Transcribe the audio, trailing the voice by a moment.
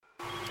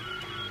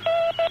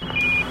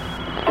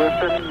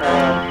Houston,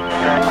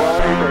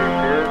 Tranquility Base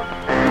here.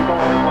 The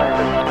Eagle has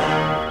landed.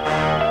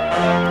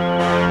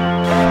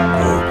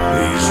 Oh,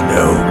 please,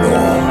 no,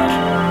 Lord.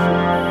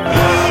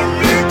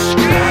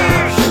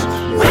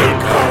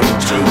 Welcome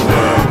to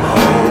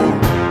Wormhole.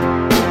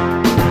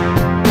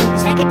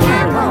 Second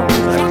time home,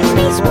 second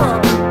space war.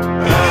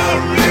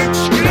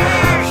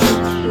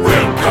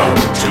 Welcome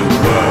to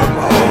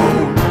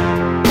Wormhole.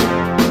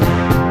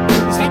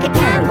 Second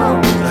time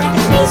home,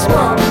 second space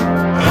war.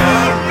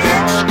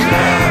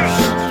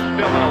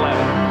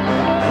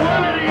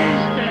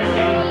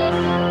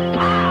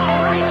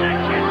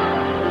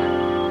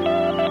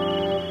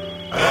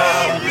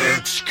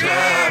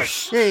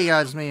 Hey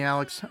guys, it's me,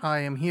 Alex. I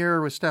am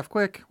here with Steph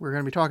Quick. We're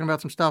going to be talking about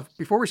some stuff.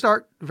 Before we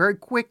start, very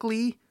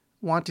quickly,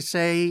 want to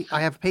say I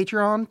have a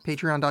Patreon,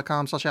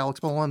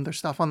 patreon.com/AlexBolin. There's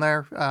stuff on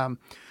there.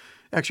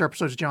 Extra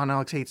episodes of John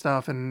Alex Hate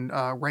Stuff and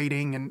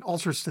writing and all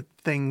sorts of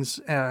things.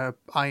 I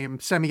am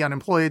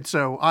semi-unemployed,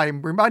 so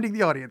I'm reminding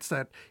the audience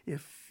that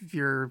if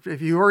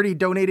you already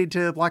donated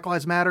to Black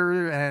Lives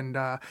Matter and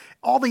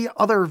all the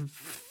other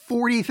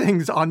 40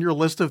 things on your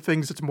list of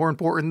things that's more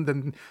important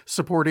than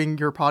supporting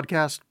your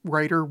podcast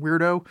writer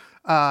weirdo.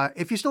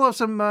 If you still have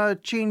some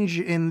change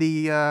in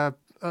the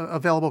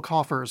available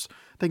coffers,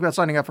 think about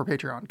signing up for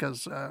Patreon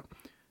because,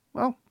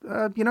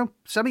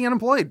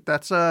 semi-unemployed.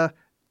 That's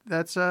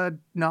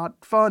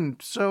not fun.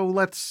 So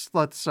let's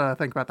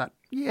think about that.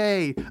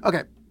 Yay.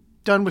 Okay.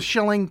 Done with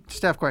shilling.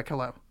 Steph Quick,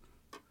 hello.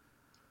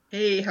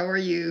 Hey, how are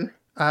you?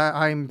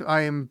 I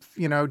am,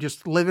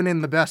 just living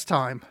in the best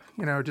time.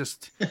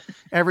 Just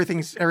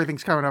everything's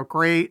coming out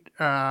great.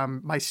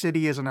 My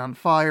city isn't on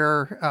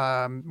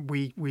fire.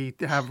 We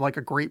have like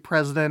a great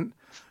president.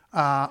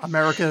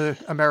 America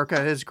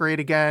is great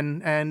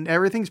again, and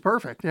everything's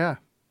perfect. Yeah.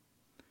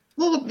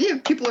 Well, yeah,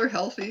 people are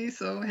healthy,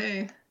 so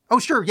hey. Oh,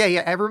 sure.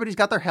 Yeah. Everybody's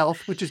got their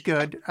health, which is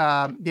good.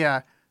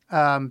 There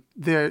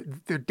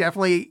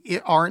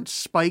definitely aren't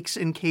spikes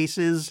in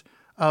cases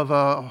of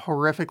a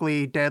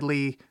horrifically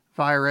deadly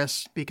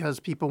virus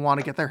because people want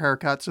to get their hair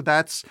cut. So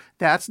that's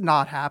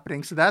not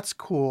happening. So that's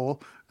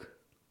cool.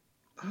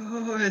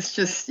 Oh, it's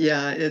just,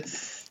 yeah.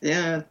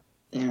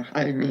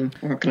 I mean,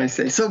 what can I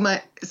say? So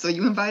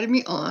you invited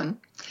me on,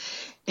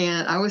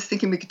 and I was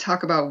thinking we could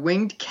talk about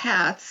winged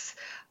cats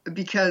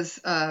because,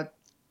 as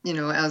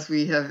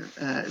we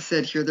have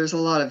said here, there's a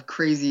lot of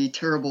crazy,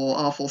 terrible,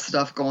 awful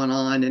stuff going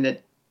on, and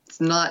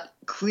it's not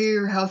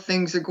clear how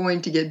things are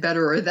going to get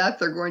better or that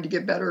they're going to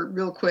get better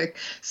real quick.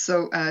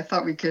 So I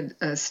thought we could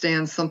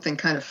stand something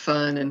kind of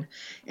fun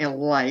and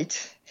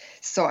light.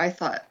 So I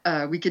thought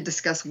we could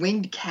discuss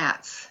winged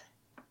cats.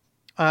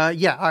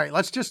 Yeah. All right.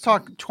 Let's just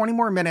talk 20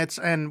 more minutes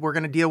and we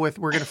have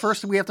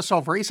to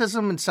solve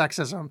racism and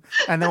sexism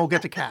and then we'll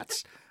get to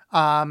cats.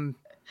 And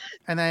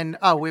then,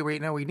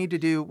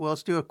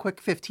 let's do a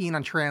quick 15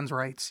 on trans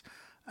rights.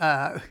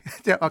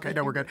 Okay.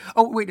 No, we're good.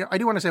 Oh, wait, I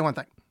do want to say one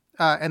thing.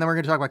 And then we're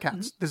going to talk about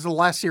cats. Mm-hmm. This is the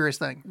last serious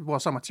thing. Well,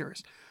 somewhat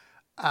serious.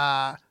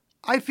 I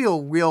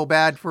feel real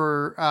bad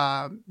for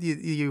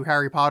you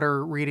Harry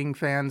Potter reading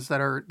fans that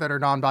are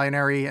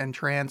non-binary and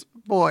trans.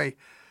 Boy,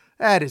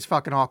 that is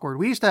fucking awkward.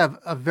 We used to have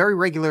a very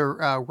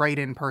regular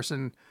write-in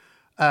person,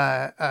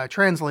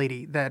 trans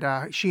lady,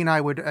 that she and I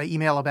would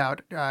email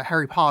about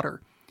Harry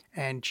Potter.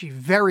 And she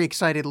very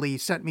excitedly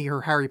sent me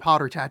her Harry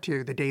Potter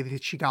tattoo the day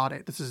that she got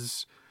it. This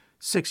is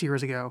 6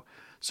 years ago.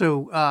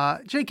 So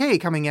JK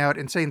coming out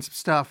and saying some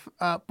stuff,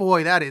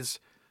 boy,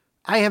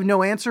 I have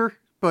no answer,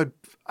 but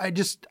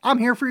I'm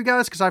here for you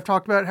guys because I've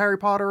talked about Harry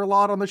Potter a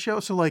lot on the show.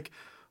 So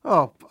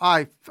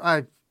I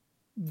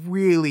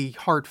really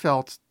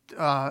heartfelt,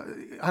 I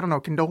don't know,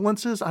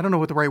 condolences. I don't know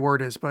what the right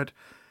word is, but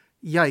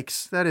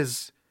yikes. That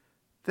is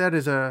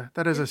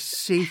a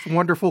safe,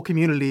 wonderful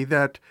community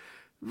that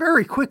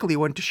very quickly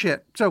went to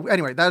shit. So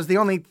anyway, I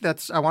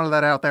wanted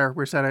that out there.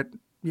 We said it.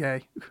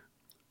 Yay.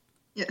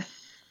 Yeah.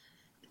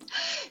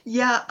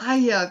 Yeah,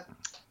 I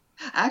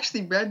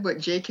actually read what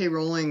J.K.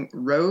 Rowling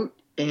wrote,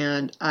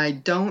 and I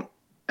don't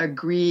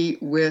agree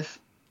with,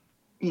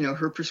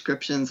 her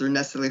prescriptions or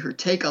necessarily her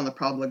take on the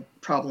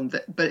problem.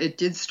 But it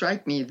did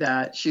strike me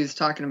that she was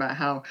talking about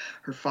how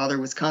her father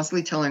was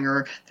constantly telling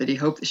her that he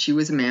hoped that she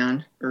was a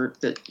man or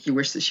that he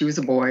wished that she was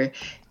a boy,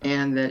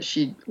 and that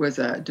she was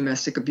a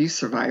domestic abuse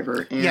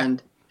survivor.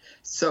 And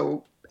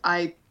so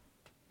I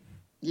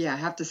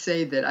have to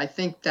say that I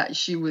think that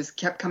she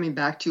kept coming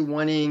back to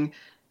wanting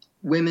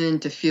women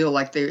to feel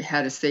like they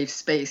had a safe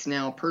space.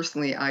 Now,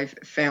 personally, I've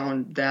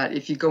found that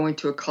if you go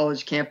into a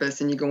college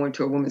campus and you go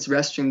into a women's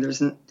restroom,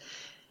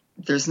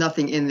 there's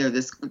nothing in there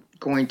that's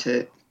going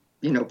to,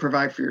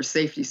 provide for your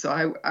safety.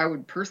 So I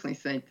would personally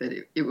think that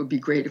it would be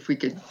great if we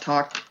could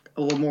talk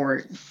a little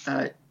more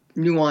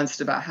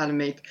nuanced about how to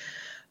make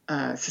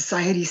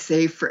society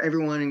safe for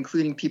everyone,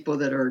 including people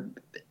that are,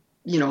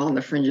 on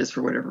the fringes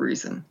for whatever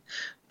reason.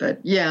 But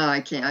yeah,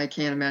 I can't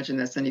imagine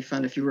that's any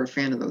fun if you were a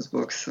fan of those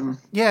books. So.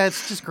 Yeah,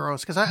 it's just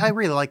gross because I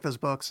really like those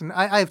books, and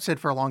I've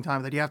said for a long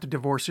time that you have to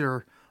divorce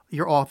your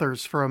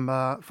authors from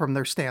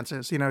their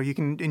stances. You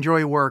can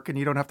enjoy work and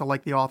you don't have to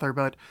like the author,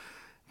 but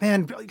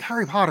Man,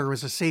 Harry Potter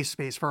was a safe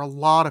space for a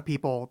lot of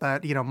people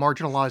that,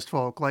 marginalized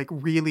folk, like,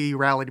 really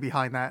rallied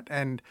behind that.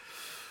 And,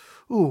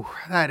 ooh,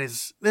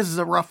 this is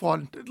a rough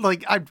one.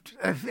 Like,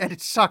 and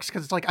it sucks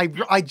because it's like,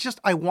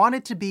 I want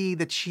it to be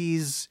that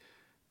she's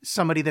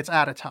somebody that's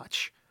out of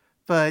touch,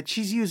 but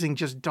she's using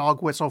just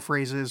dog whistle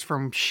phrases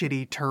from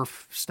shitty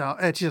turf stuff.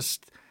 It's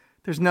just,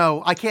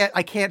 I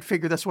can't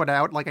figure this one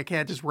out. Like, I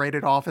can't just write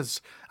it off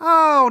as,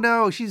 oh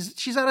no,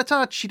 she's out of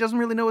touch. She doesn't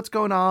really know what's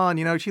going on.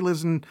 She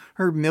lives in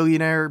her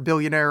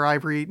billionaire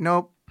ivory.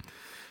 Nope.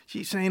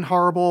 She's saying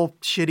horrible,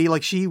 shitty,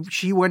 like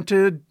she went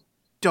to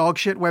dog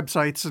shit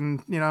websites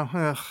and,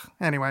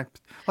 anyway,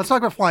 let's talk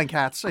about flying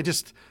cats.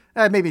 It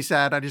made me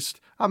sad.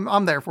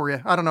 I'm there for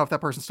you. I don't know if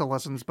that person still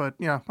listens, but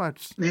I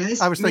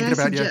was thinking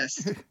about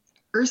you.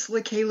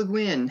 Ursula K. Le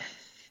Guin,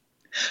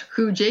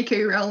 who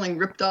J.K. Rowling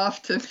ripped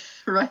off to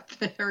write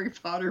the Harry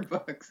Potter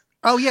books.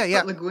 Oh,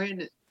 yeah. But Le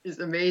Guin is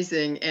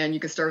amazing, and you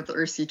can start with the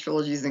Earthsea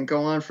trilogies and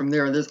go on from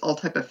there. There's all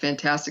type of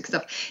fantastic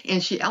stuff.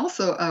 And she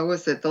also,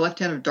 The Left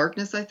Hand of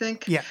Darkness, I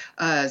think? Yeah.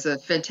 Is a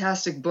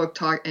fantastic book,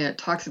 and it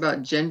talks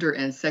about gender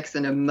and sex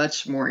in a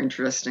much more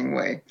interesting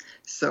way.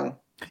 So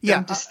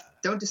yeah,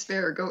 don't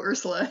despair. Go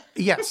Ursula.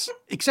 Yes,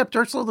 except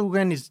Ursula Le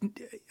Guin is,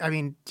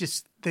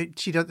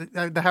 she does,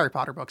 the Harry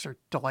Potter books are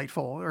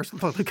delightful. Those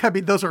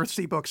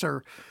Earthsea books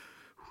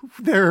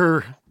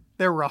they're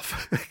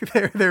rough.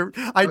 they're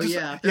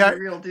a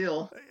real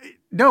deal.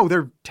 No,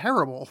 they're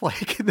terrible.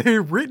 Like,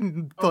 they're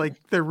written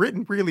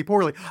really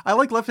poorly. I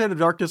like Left Hand of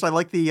Darkness. I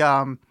like the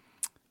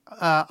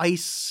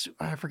Ice.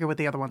 I forget what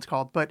the other one's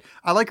called, but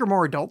I like her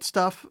more adult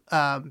stuff.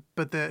 But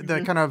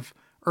the kind of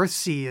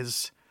Earthsea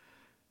is,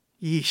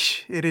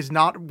 yeesh, it is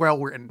not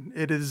well written.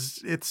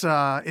 It's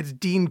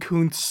Dean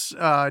Koontz,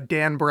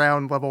 Dan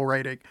Brown level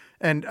writing.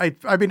 And I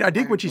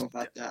dig what she's.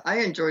 I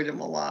enjoyed him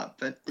a lot,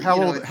 but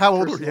how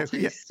old were you?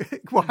 Yeah.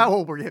 Well, how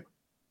old were you?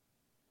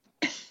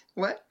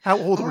 What? How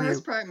old were you? I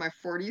was probably in my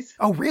 40s.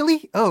 Oh,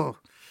 really? Oh,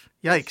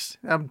 yikes!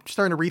 I'm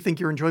starting to rethink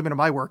your enjoyment of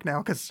my work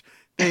now, because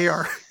they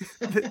are.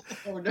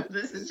 Oh no,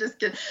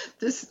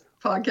 this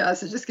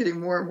podcast is just getting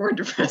more and more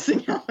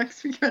depressing,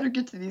 Alex. We gotta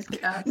get to these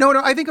cats. No,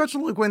 I think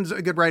Ursula Le Guin's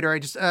a good writer. I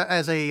just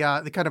as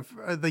the kind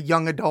of the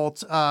young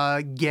adult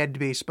Ged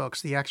based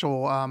books, the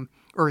actual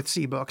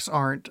Earthsea books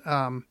aren't.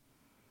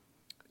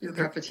 Your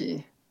cup of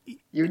tea.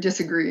 You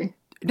disagree?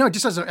 No,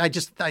 I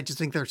just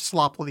think they're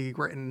sloppily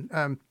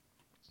written.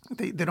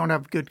 They don't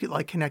have good,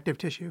 like, connective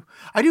tissue.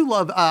 I do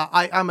love.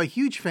 I'm a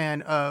huge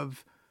fan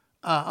of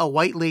a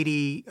white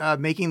lady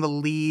making the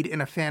lead in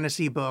a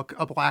fantasy book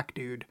a black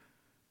dude.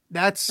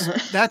 That's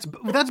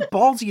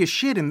ballsy as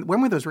shit. And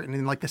when were those written?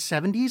 In like the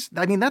 70s?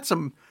 I mean, that's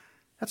some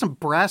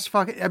brass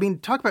fucking. I mean,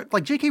 talk about,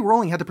 like, J.K.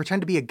 Rowling had to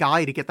pretend to be a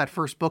guy to get that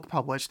first book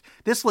published.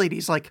 This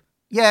lady's like,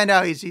 yeah,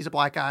 no, he's a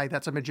black guy.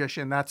 That's a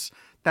magician. That's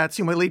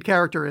who my lead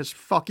character is.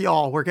 Fuck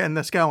y'all. We're getting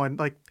this going.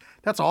 Like,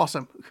 that's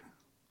awesome.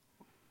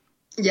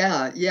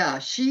 Yeah.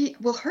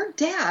 Her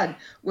dad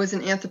was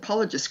an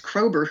anthropologist,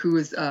 Kroeber, who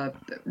was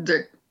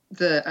the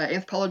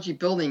anthropology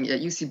building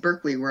at UC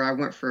Berkeley, where I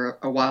went for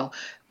a while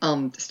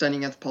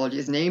studying anthropology,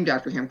 is named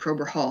after him,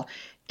 Kroeber Hall.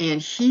 And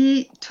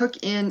he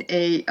took in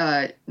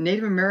a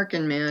Native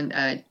American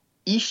man,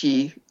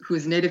 Ishi, who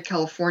is native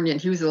Californian.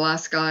 He was the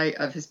last guy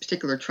of his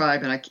particular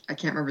tribe, and I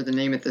can't remember the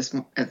name at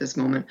this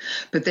moment.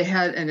 But they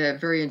had a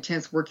very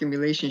intense working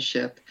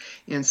relationship,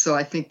 and so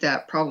I think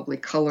that probably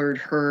colored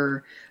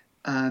her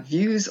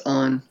views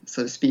on,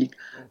 so to speak,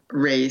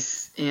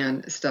 race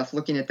and stuff.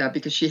 Looking at that,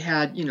 because she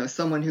had,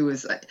 someone who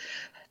was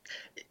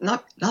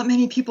not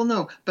many people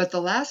know, but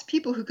the last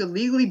people who could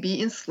legally be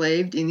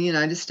enslaved in the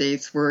United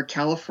States were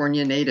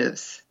California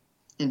natives,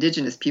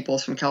 indigenous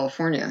peoples from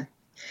California.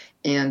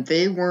 And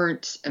they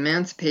weren't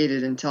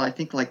emancipated until I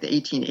think like the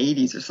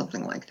 1880s or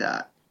something like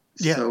that.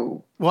 Yeah.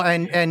 So, well,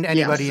 and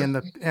anybody in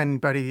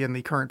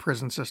the current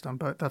prison system,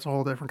 but that's a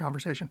whole different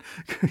conversation.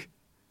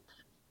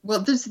 Well,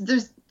 there's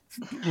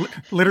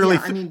literally.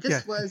 Yeah, I mean,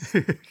 this was.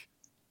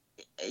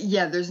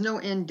 Yeah, there's no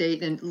end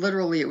date, and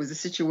literally, it was a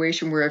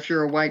situation where if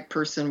you're a white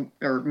person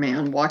or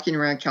man walking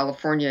around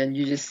California and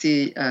you just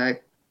see an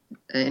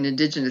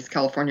indigenous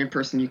Californian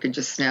person, you could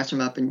just snatch them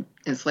up and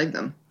enslave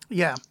them.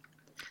 Yeah.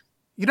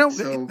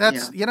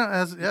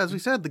 As we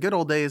said, the good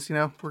old days,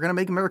 we're going to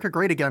make America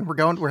great again.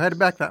 We're headed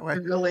back that way.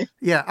 Really?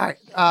 Yeah.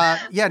 All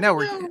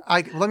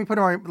right. Let me put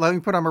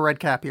on my red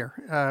cap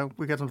here.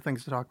 We got some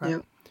things to talk about.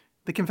 Yep.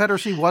 The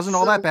Confederacy wasn't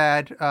all that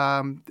bad.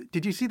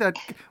 Did you see that?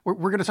 We're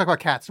going to talk about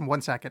cats in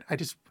 1 second.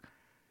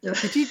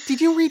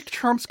 Did you read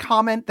Trump's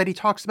comment that he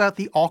talks about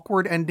the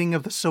awkward ending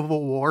of the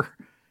Civil War?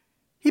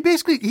 He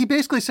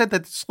basically said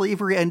that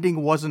slavery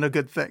ending wasn't a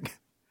good thing.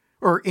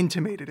 Or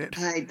intimated it.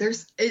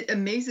 It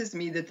amazes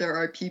me that there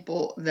are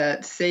people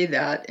that say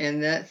that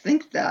and that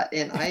think that.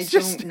 And I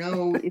don't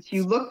know if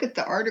you look at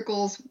the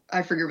articles,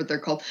 I forget what they're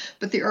called,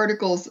 but the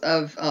articles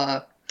of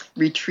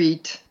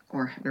retreat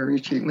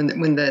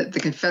when the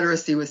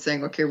Confederacy was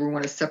saying, okay, we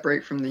want to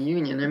separate from the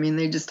Union. I mean,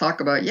 they just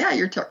talk about,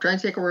 you're trying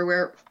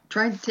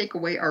to take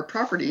away our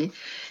property.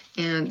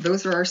 and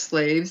those are our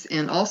slaves.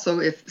 And also,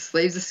 if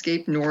slaves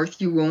escape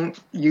north, you won't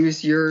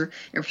use your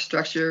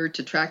infrastructure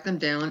to track them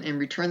down and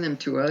return them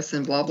to us,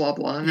 and blah blah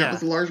blah. And Yeah. that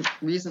was a large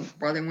reason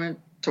why they went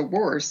to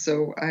war.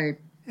 So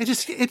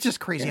It's just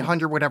crazy. Yeah.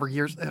 100 whatever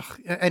years. Ugh.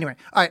 Anyway,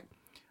 all right.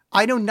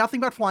 I know nothing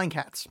about flying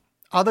cats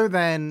other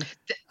than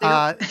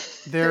there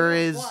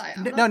they is don't fly.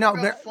 I'm no not no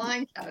talking there, about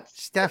flying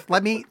cats. Steph.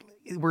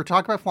 We're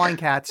talking about flying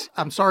cats.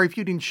 I'm sorry if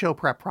you didn't show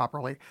prep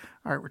properly.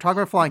 All right, we're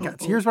talking about flying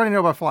cats. Here's what I know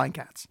about flying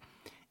cats: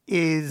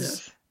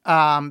 is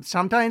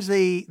sometimes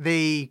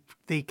they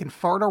can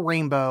fart a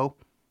rainbow.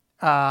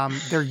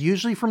 They're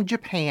usually from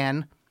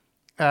Japan.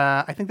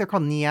 I think they're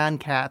called neon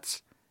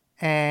cats,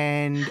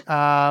 and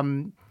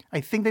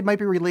I think they might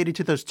be related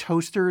to those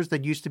toasters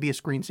that used to be a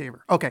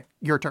screensaver. Okay,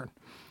 your turn.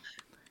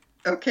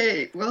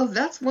 Okay, well,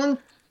 that's one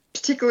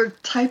particular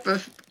type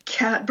of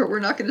cat, but we're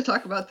not going to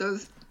talk about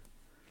those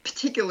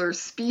particular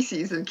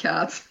species of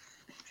cats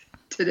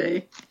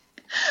today.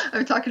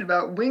 I'm talking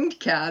about winged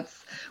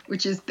cats,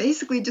 which is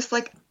basically just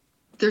like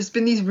there's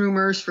been these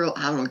rumors for,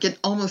 I don't know, get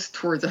almost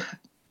towards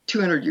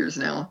 200 years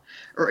now,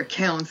 or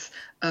accounts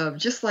of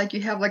just like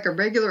you have like a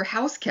regular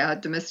house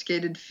cat,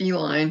 domesticated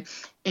feline,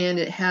 and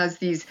it has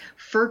these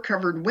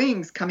fur-covered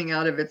wings coming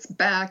out of its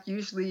back,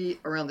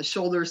 usually around the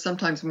shoulders,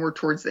 sometimes more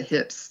towards the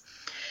hips.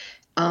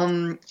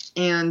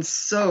 And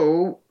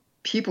so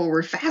people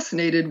were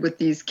fascinated with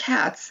these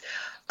cats.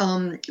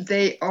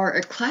 They are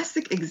a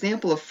classic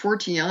example of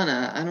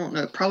Fortiana. I don't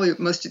know, probably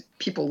most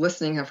people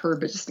listening have heard,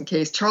 but just in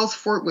case, Charles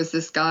Fort was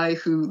this guy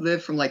who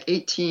lived from like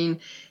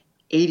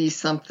 1880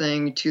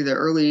 something to the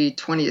early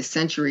 20th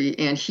century,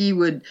 and he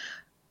would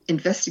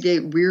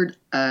investigate weird,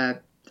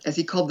 as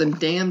he called them,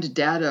 damned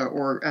data,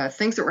 or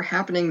things that were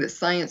happening that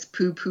science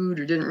poo-pooed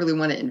or didn't really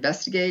want to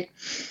investigate.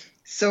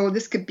 So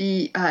this could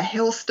be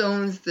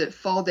hailstones that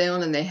fall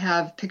down and they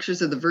have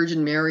pictures of the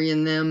Virgin Mary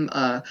in them,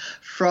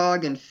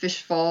 frog and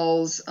fish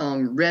falls,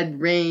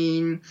 red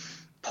rain,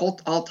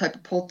 all type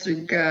of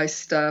poltergeist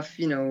stuff,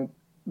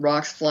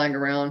 rocks flying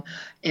around,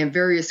 and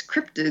various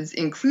cryptids,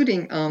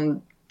 including,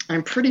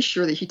 I'm pretty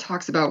sure that he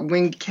talks about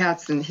winged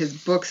cats in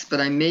his books,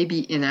 but I may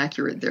be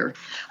inaccurate there.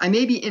 I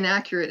may be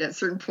inaccurate at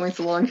certain points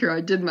along here.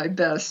 I did my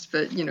best,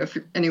 but, if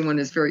anyone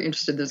is very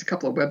interested, there's a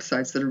couple of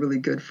websites that are really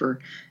good for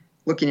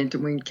looking into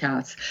winged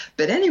cats.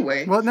 But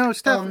anyway. Well, no,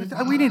 Steph,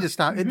 we need to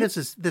stop. This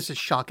is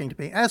shocking to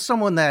me. As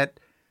someone that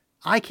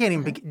I can't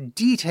even be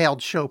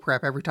detailed show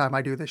prep every time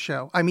I do this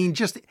show. I mean,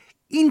 just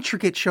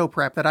intricate show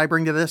prep that I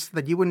bring to this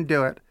that you wouldn't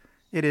do it.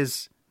 It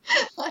is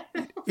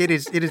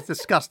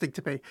disgusting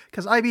to me.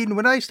 Because I mean,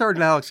 when I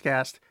started Alex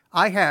Cast,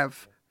 I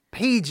have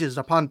pages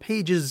upon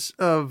pages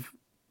of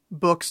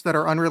books that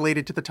are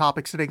unrelated to the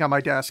topic sitting on my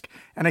desk,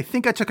 and I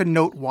think I took a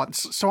note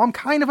once. So I'm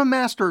kind of a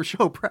master of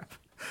show prep.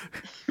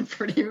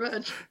 Pretty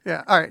much.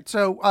 Yeah. All right.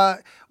 So,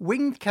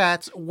 winged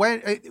cats.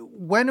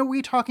 When are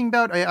we talking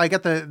about? I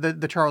get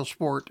the Charles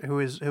Fort, who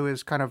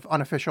is kind of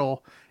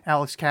unofficial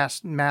Alex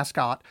Cast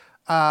mascot.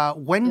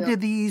 When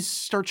did these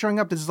start showing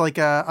up? This is like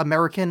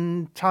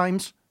American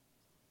times.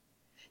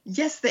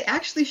 Yes, they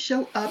actually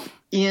show up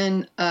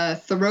in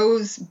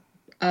Thoreau's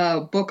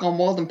book on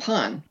Walden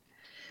Pond,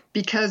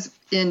 because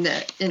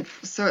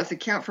so it's a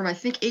count from I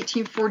think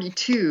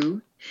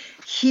 1842.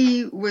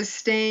 He was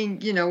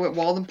staying, at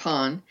Walden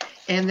Pond,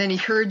 and then he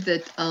heard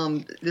that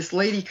this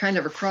lady kind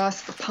of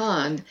across the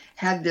pond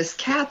had this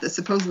cat that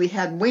supposedly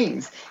had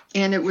wings,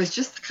 and it was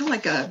just kind of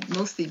like a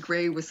mostly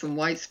gray with some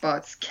white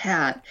spots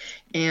cat,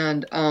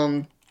 and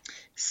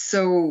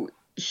so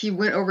he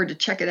went over to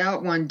check it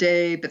out one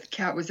day, but the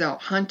cat was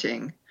out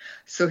hunting,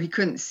 so he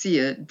couldn't see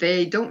it.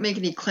 They don't make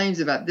any claims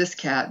about this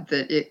cat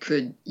that it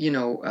could,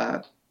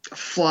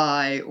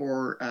 fly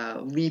or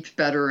leap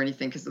better or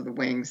anything because of the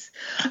wings.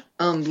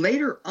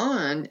 Later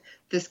on,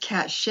 this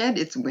cat shed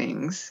its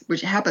wings,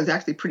 which happens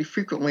actually pretty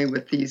frequently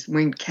with these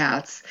winged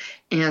cats.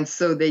 And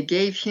so they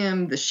gave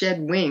him the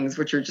shed wings,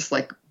 which are just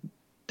like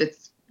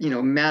bits,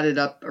 matted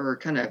up or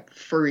kind of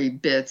furry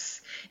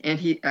bits. And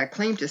he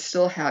claimed to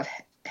still have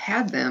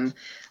had them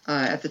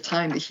at the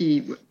time that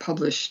he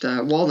published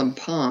Walden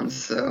Pond.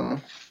 So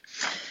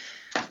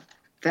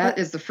that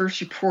is the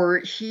first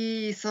report.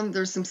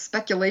 There's some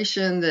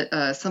speculation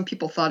that some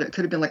people thought it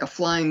could have been like a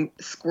flying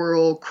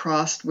squirrel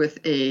crossed with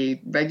a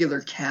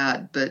regular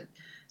cat, but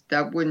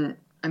that wouldn't.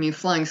 I mean,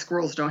 flying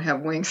squirrels don't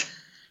have wings.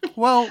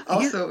 Well,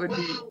 also, it would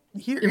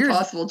be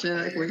impossible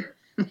genetically.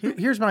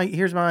 Here's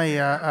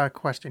my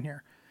question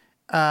here.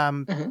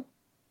 Have you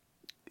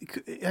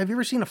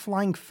ever seen a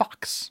flying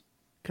fox?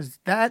 Because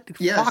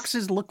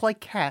foxes look like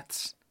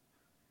cats,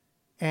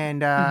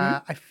 and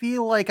I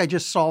feel like I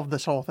just solved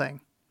this whole thing.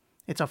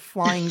 It's a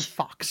flying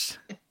fox.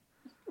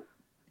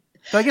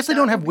 But I guess they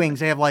don't have wings.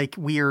 They have like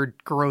weird,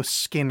 gross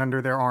skin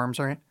under their arms,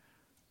 right?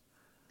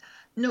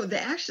 No,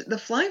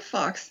 the flying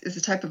fox is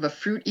a type of a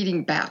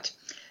fruit-eating bat.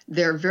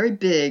 They're very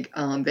big.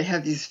 They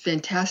have these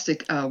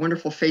fantastic,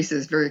 wonderful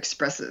faces, very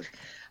expressive.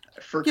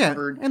 fur Yeah,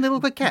 covered. and they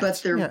look like cats. But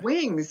their yeah.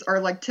 wings are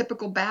like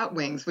typical bat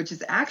wings, which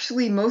is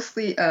actually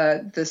mostly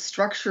the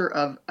structure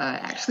of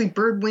actually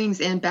bird wings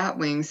and bat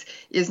wings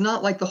is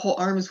not like the whole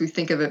arm as we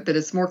think of it, but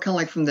it's more kind of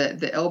like from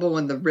the elbow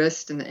and the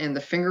wrist and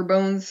the finger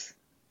bones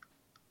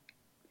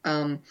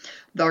that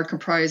are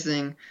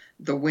comprising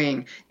the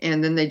wing.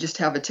 And then they just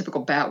have a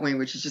typical bat wing,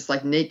 which is just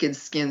like naked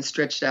skin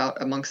stretched out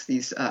amongst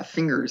these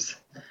fingers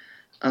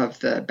of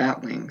the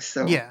bat wings.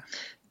 So Yeah.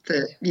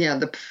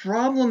 The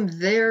problem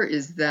there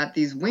is that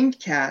these winged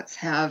cats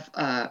have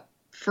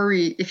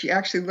furry. If you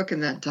actually look in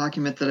that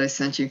document that I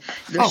sent you,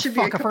 there should be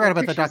a I couple forgot of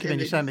about the pictures document in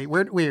you it. sent me.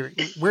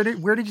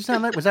 Where did you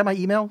send that? Was that my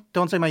email?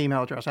 Don't say my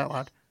email address out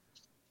loud.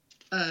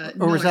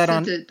 No, was that I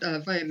on- sent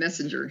it via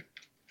Messenger,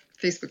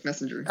 Facebook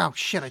Messenger. Oh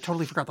shit! I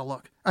totally forgot to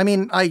look. I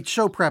mean, I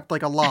show prepped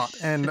like a lot,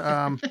 and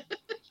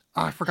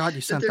I forgot you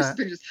But sent there's that.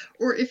 pictures.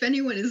 Or if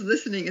anyone is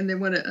listening and they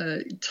want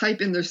to type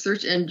in their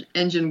search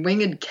engine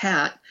winged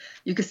cat,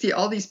 you can see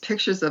all these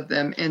pictures of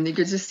them, and you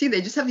can just see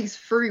they just have these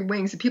furry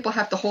wings, and people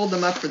have to hold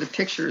them up for the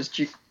pictures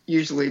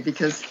usually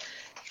because,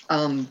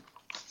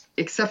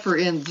 except for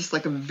in just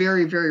like a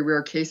very, very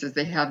rare cases,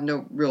 they have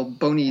no real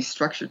bony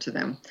structure to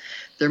them.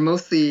 They're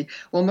most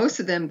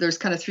of them, there's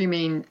kind of three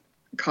main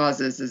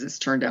causes as it's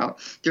turned out.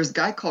 There's a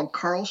guy called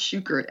Carl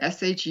Schuker,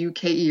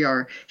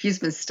 Shuker. He's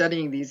been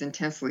studying these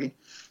intensely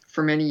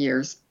for many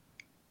years.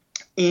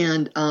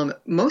 And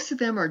most of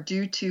them are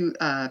due to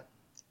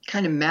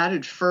kind of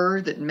matted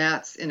fur that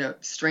mats in a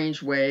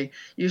strange way,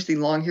 usually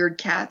long-haired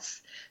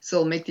cats. So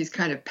it'll make these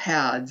kind of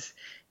pads.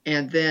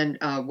 And then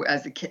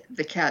as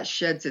the cat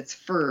sheds its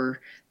fur,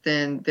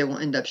 then they will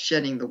end up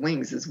shedding the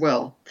wings as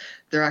well.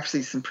 There are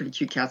actually some pretty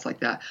cute cats like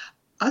that.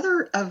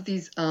 Other of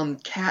these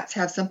cats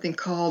have something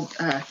called,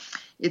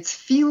 it's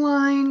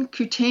feline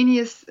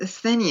cutaneous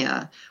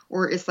asthenia,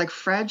 or it's like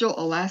fragile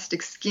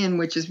elastic skin,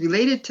 which is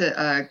related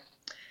to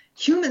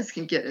humans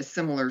can get a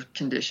similar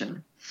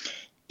condition.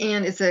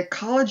 And it's a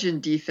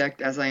collagen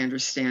defect, as I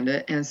understand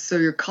it. And so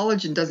your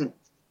collagen doesn't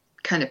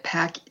kind of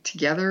pack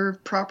together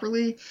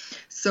properly.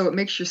 So it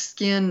makes your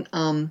skin,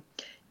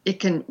 it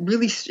can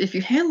really, if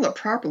you handle it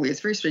properly, it's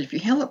very strange. If you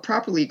handle it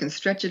properly, you can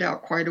stretch it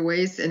out quite a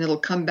ways and it'll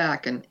come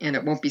back and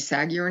it won't be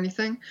saggy or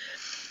anything.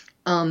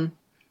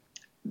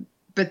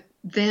 But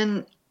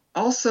then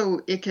also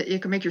it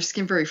can make your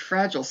skin very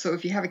fragile. So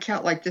if you have a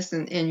cat like this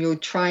and you'll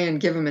try and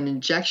give them an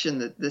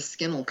injection, the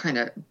skin will kind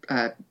of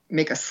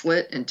make a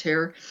slit and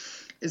tear.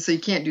 And so you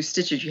can't do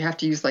stitches. You have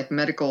to use like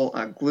medical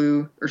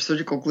glue or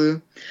surgical glue.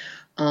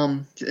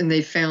 And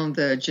they found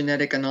the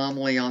genetic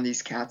anomaly on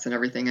these cats and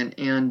everything.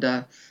 And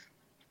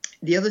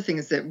the other thing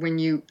is that when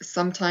you,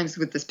 sometimes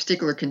with this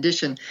particular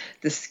condition,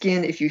 the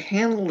skin, if you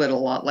handle it a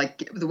lot,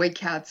 like the way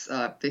cats,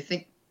 they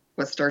think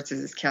what starts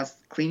is cats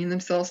cleaning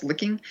themselves,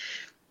 licking.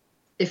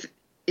 If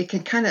it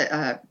can kind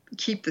of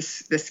keep the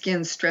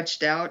skin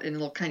stretched out and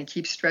it'll kind of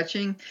keep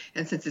stretching.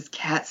 And since it's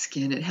cat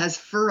skin, it has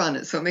fur on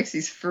it. So it makes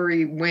these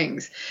furry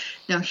wings.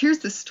 Now, here's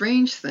the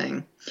strange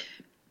thing.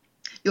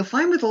 You'll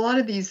find with a lot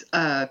of these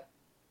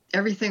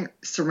everything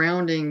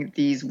surrounding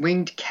these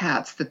winged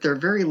cats that they're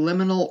very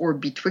liminal or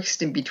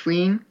betwixt in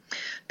between,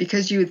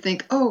 because you would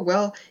think, oh,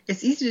 well,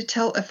 it's easy to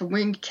tell if a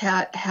winged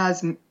cat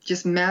has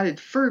just matted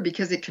fur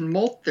because it can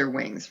molt their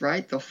wings,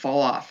 right? They'll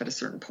fall off at a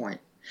certain point.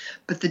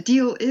 But the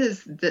deal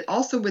is that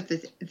also with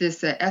this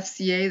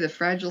FCA, the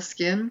fragile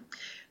skin,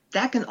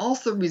 that can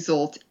also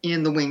result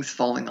in the wings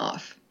falling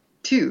off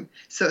too.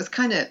 So it's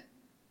kind of,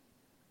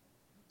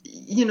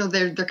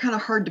 they're kind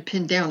of hard to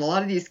pin down. A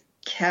lot of these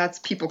cats,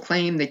 people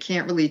claim they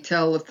can't really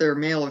tell if they're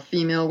male or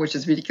female, which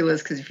is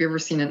ridiculous because if you've ever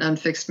seen an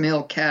unfixed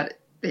male cat,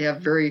 they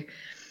have very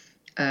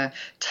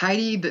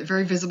tidy but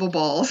very visible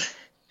balls.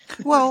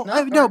 Well,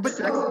 no, but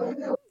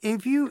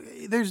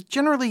there's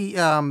generally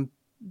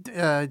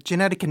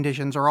genetic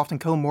conditions are often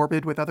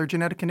comorbid with other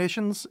genetic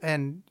conditions,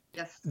 and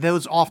Yes.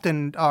 those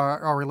often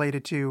are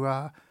related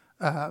to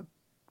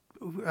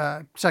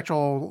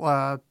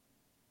sexual,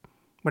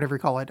 whatever you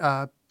call it.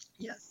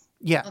 Yes.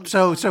 Yeah.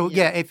 So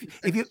yeah, if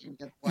you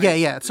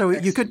so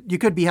you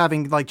could be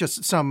having like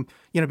just some,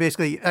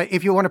 basically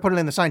if you want to put it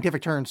in the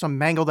scientific term, some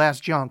mangled ass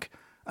junk.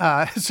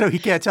 So you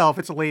can't tell if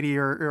it's a lady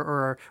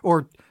or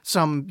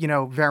some,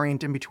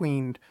 variant in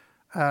between.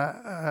 What's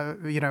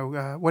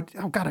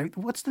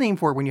the name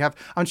for it when you have?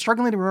 I'm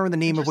struggling to remember the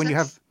name of when you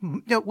have.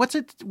 What's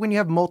it when you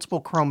have multiple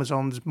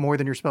chromosomes more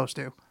than you're supposed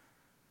to?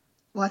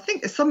 Well, I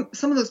think some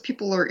of those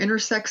people are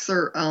intersex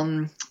or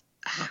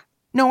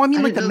No, I mean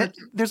I like didn't know that-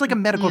 there's like a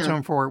medical yeah.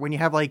 term for it when you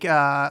have God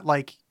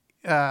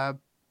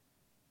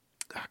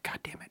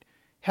damn it,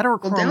 Well,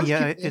 Down's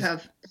heterochromia people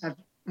have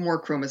more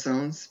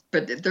chromosomes,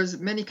 but there's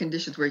many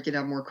conditions where you can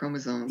have more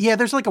chromosomes. Yeah,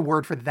 there's like a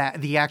word for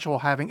that. The actual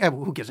having.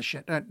 Who gives a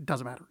shit? It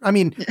doesn't matter. I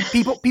mean,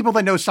 people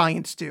that know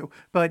science do.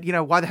 But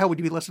why the hell would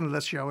you be listening to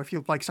this show if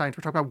you like science?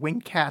 We're talking about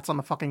winged cats on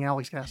the fucking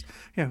Alex cast.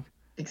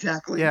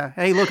 Exactly. Yeah.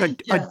 Hey, look, a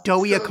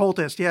doughy so-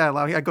 occultist. Yeah,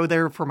 I go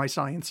there for my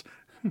science.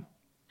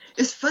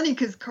 It's funny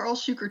because Carl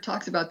Schuker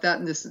talks about that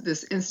in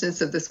this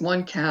instance of this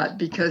one cat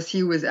because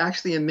he was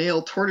actually a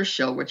male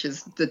tortoiseshell, which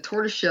is the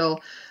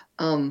tortoiseshell.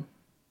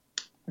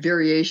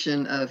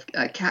 variation of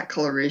cat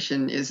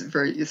coloration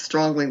is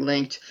strongly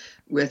linked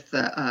with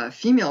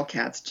female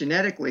cats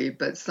genetically,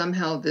 but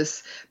somehow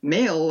this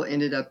male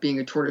ended up being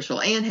a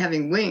tortoiseshell and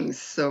having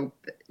wings. So,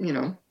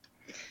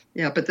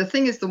 yeah. But the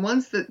thing is,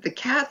 the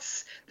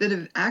cats that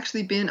have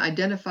actually been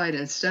identified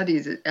in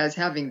studies as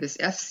having this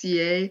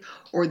FCA,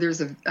 or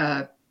there's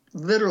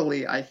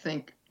literally, I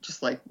think,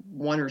 just like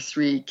 1 or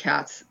 3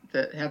 cats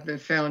that have been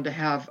found to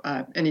have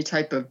any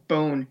type of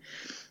bone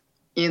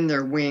in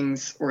their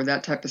wings or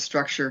that type of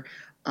structure.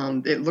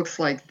 It looks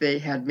like they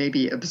had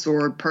maybe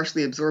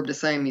partially absorbed a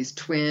Siamese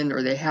twin,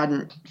 or they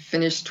hadn't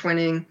finished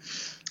twinning,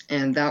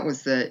 and that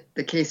was the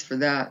case for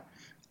that.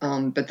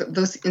 But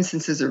those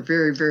instances are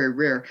very, very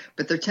rare.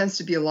 But there tends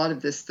to be a lot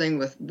of this thing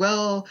with,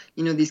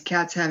 these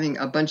cats having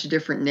a bunch of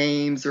different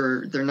names,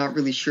 or they're not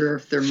really sure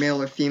if they're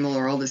male or female,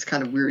 or all this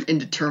kind of weird,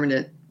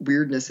 indeterminate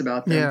weirdness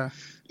about them. Yeah.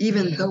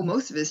 Even though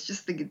most of it's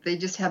just they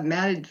just have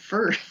matted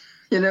fur,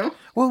 Well,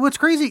 what's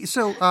crazy,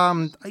 so,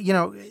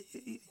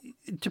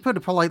 to put it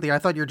politely, I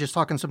thought you were just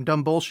talking some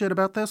dumb bullshit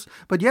about this,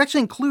 but you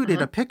actually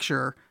included a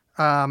picture,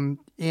 and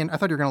I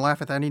thought you were going to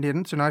laugh at that, and you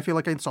didn't, so now I feel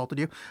like I insulted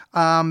you.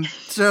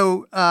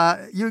 So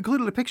you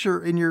included a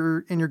picture in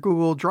your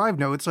Google Drive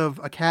notes of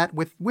a cat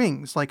with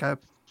wings, like an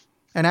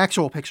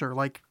actual picture,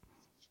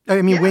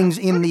 wings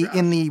in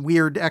the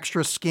weird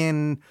extra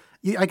skin.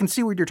 I can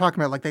see what you're talking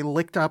about. Like they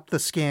licked up the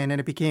skin and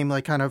it became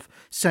like kind of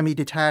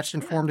semi-detached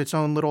and formed its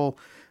own little.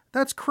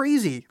 That's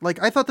crazy. Like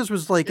I thought this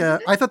was like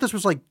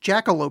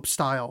jackalope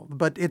style,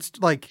 but it's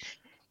like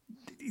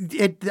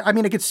it. I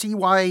mean, I could see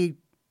why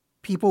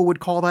people would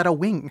call that a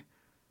wing.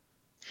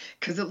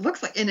 Because it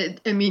looks like,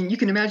 you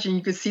can imagine,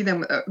 you could see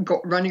them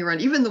running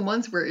around. Even the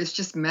ones where it's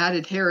just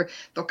matted hair,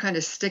 they'll kind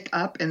of stick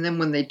up, and then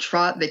when they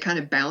trot, they kind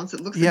of bounce.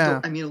 It looks,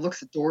 it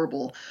looks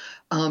adorable.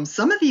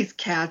 Some of these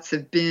cats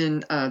have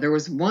been. There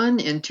was one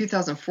in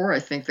 2004, I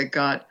think, that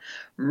got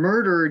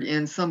murdered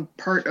in some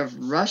part of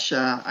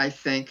Russia, I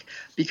think,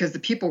 because the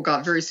people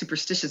got very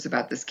superstitious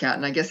about this cat.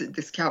 And I guess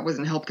this cat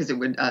wasn't helped because it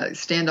would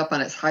stand up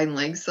on its hind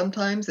legs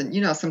sometimes,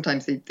 and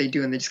sometimes they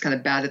do, and they just kind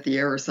of bat at the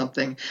air or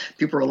something.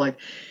 People are like,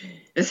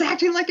 it's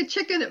acting like a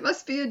chicken. It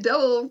must be a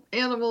devil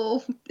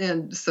animal.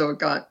 And so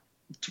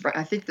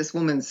I think this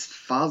woman's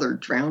father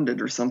drowned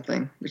it or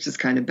something, which is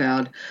kind of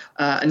bad.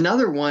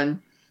 Another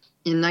one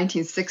in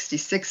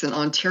 1966 in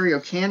Ontario,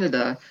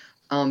 Canada,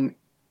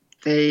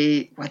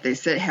 they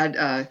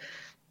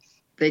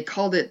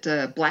called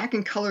it black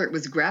in color. It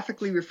was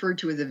graphically referred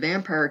to as a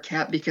vampire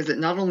cat because it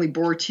not only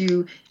bore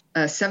 2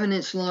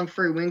 7-inch long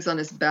furry wings on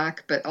its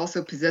back, but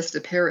also possessed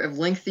a pair of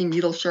lengthy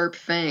needle-sharp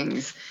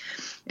fangs.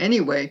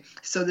 Anyway,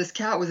 so this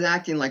cat was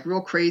acting like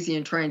real crazy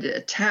and trying to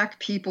attack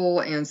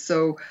people, and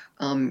so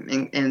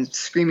and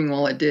screaming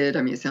while it did.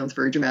 I mean, it sounds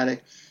very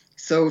dramatic.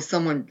 So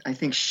someone, I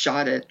think,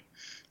 shot it.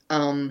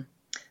 But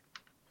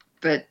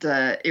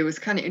it was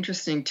kind of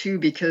interesting too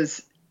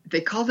because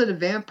they called it a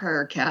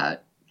vampire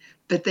cat,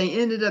 but they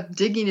ended up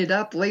digging it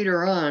up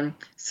later on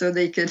so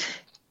they could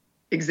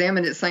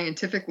examine it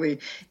scientifically,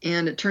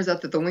 and it turns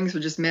out that the wings were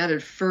just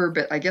matted fur,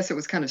 but I guess it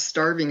was kind of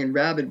starving and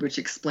rabid, which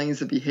explains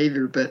the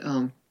behavior. But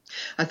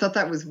I thought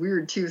that was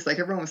weird too. It's like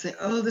everyone was saying,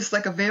 oh, this is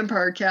like a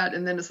vampire cat,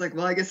 and then it's like,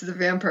 well, I guess it's a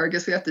vampire. I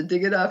guess we have to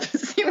dig it up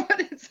and see what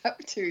it's up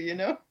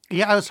to,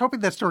 Yeah, I was hoping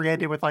that story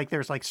ended with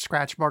there's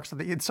scratch marks on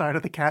the inside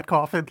of the cat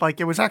coffin, like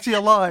it was actually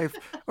alive,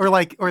 or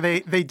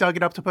they dug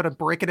it up to put a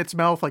brick in its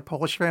mouth like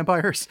Polish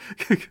vampires.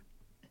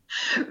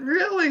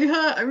 Really,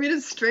 huh? I mean,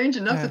 it's strange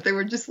enough that they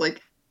would just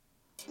like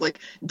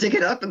dig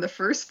it up in the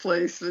first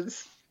place.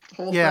 This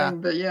whole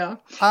thing, but yeah.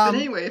 But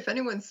anyway, if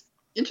anyone's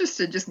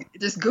interested,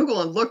 just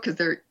Google and look,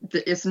 because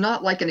it's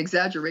not like an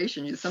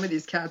exaggeration. Some of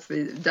these cats,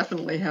 they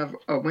definitely have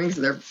wings.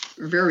 They're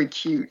very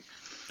cute.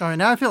 All right,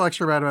 now I feel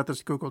extra bad about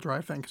this Google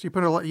Drive thing because you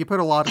put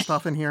a lot of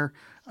stuff in here,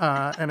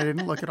 and I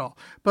didn't look at all.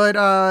 But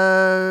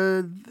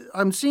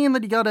I'm seeing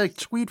that you got a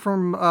tweet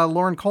from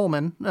Lauren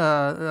Coleman,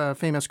 a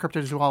famous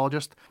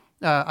cryptozoologist.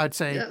 I'd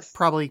say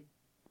probably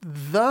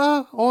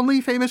the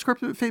only famous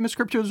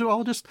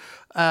cryptozoologist.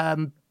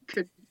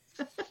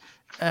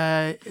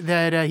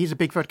 That he's a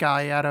Bigfoot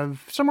guy out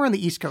of somewhere on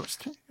the East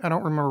Coast. I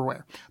don't remember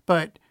where,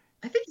 but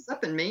I think he's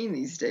up in Maine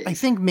these days. I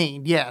think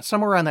Maine, yeah,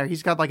 somewhere around there.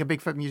 He's got like a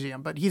Bigfoot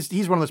museum, but he's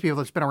one of those people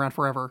that's been around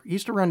forever. He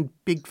used to run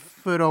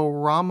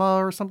Bigfootorama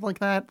or something like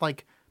that,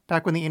 like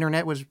back when the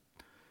internet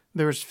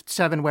there was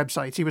 7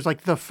 websites. He was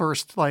like the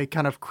first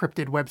kind of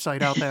cryptid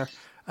website out there,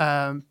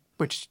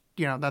 which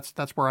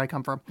that's where I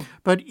come from.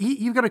 But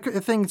you've got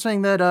a thing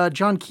saying that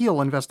John Keel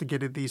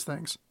investigated these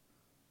things.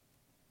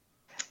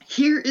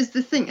 Here is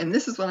the thing, and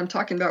this is what I'm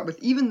talking about with,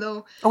 even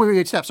though... Oh,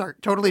 wait, Steph, sorry.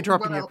 Totally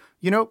interrupting you.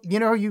 You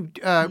know, you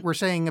were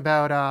saying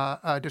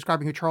about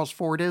describing who Charles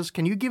Ford is.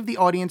 Can you give the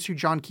audience who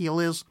John Keel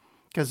is?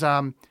 Because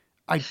John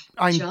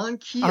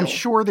Keel. I'm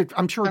sure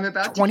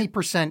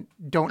 20%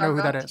 don't know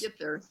who that is. Get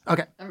there.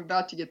 Okay. I'm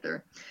about to get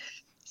there.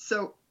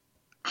 So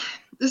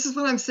this is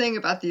what I'm saying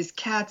about these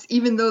cats.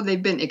 Even though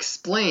they've been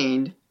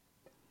explained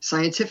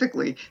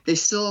scientifically, they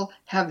still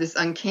have this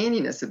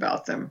uncanniness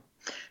about them.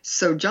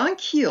 So John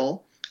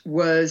Keel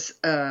was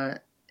a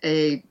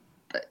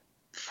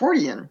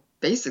Fortean,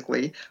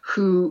 basically,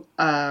 who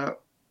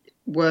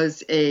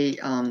was a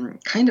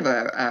kind of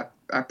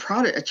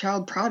a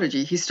child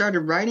prodigy. He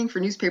started writing for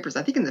newspapers,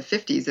 I think, in the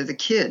 50s as a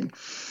kid,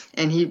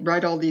 and he'd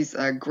write all these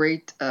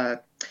great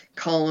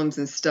columns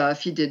and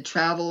stuff. He did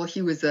travel.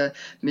 He was a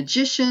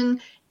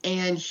magician,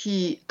 and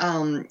he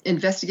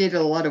investigated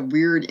a lot of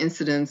weird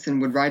incidents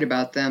and would write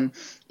about them,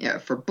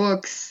 for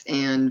books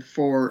and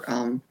for.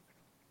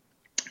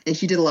 And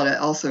he did a lot of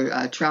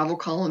also travel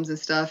columns and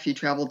stuff. He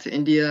traveled to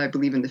India, I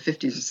believe, in the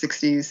 50s or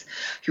 60s.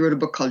 He wrote a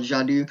book called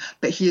Jadoo.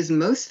 But he is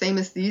most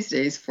famous these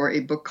days for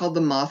a book called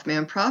The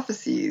Mothman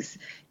Prophecies.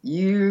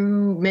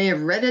 You may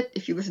have read it.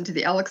 If you listen to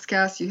the Alex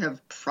cast, you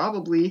have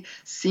probably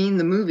seen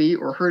the movie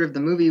or heard of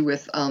the movie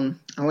with, I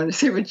want to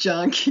say with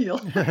John Keel.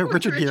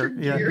 Richard Gere.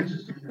 Yeah.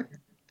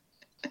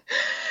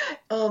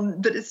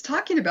 But it's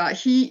talking about,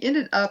 he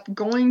ended up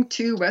going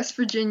to West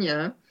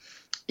Virginia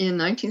in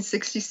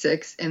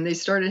 1966, and they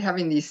started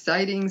having these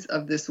sightings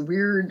of this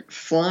weird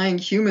flying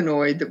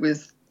humanoid that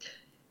was,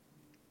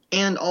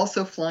 and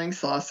also flying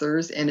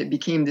saucers, and it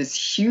became this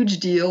huge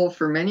deal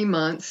for many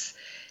months.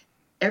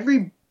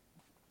 Every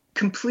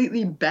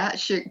completely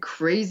batshit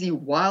crazy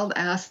wild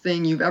ass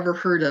thing you've ever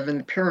heard of in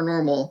the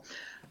paranormal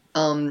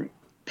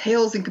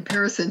pales in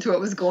comparison to what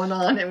was going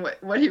on and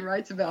what he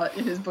writes about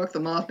in his book, The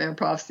Mothman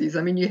Prophecies.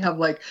 I mean, you have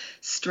like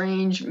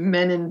strange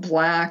men in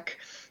black.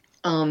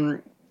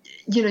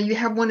 You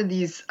have one of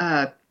these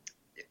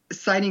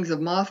sightings of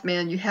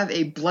Mothman. You have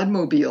a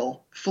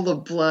bloodmobile full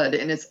of blood,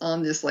 and it's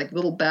on this like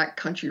little back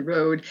country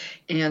road,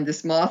 and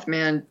this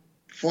Mothman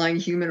flying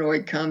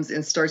humanoid comes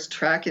and starts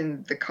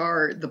tracking the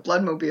car, the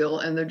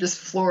bloodmobile, and they're just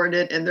flooring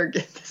it, and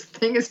this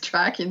thing is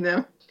tracking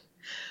them.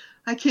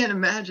 I can't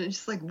imagine.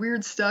 Just like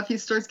weird stuff. He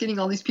starts getting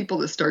all these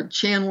people to start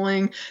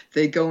channeling.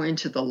 They go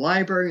into the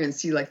library and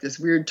see like this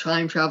weird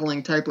time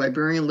traveling type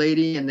librarian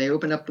lady, and they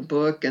open up the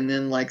book, and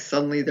then like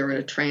suddenly they're in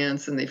a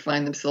trance and they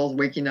find themselves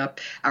waking up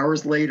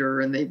hours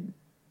later, and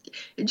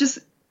it just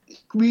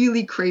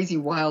really crazy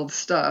wild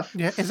stuff.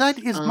 Yeah,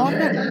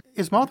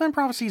 is Mothman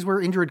Prophecies where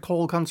Indrid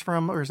Cold comes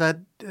from, or is that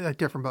a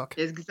different book?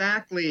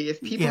 Exactly.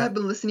 If people have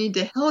been listening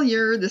to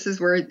Hellier, this is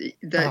where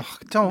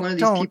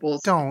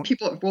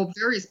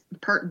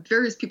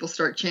various people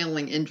start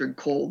channeling Indrid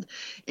Cold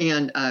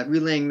and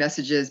relaying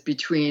messages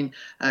between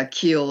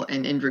Keel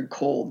and Indrid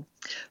Cold.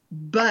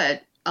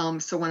 But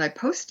so when I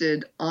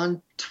posted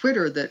on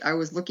Twitter that I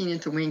was looking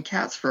into winged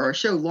cats for our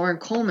show, Lauren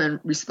Coleman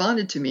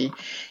responded to me.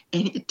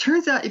 And it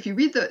turns out, if you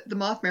read the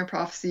Mothman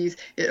Prophecies,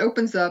 it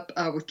opens up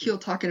with Keel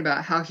talking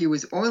about how he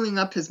was oiling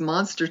up his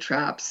monster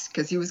traps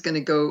because he was going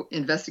to go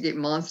investigate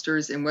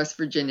monsters in West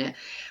Virginia,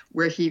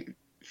 where he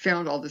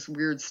found all this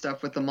weird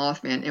stuff with the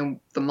Mothman.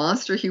 And the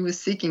monster he was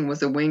seeking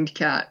was a winged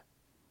cat.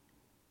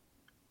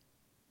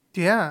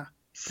 Yeah.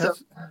 So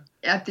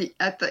at the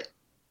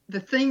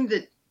thing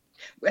that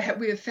we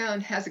have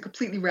found has a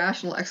completely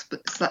rational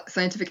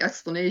scientific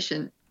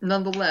explanation,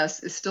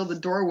 nonetheless, is still the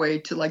doorway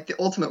to like the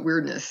ultimate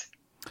weirdness.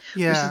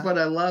 Yeah, which is what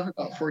I love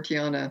about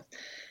Forteana.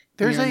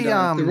 There's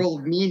the role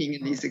of meaning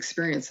in these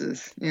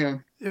experiences. Yeah,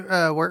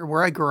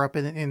 where I grew up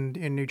in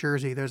New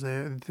Jersey, there's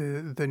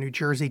the New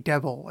Jersey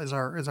Devil is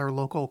our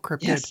local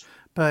cryptid. Yes.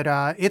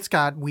 But it's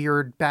got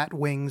weird bat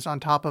wings on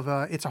top of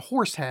it's a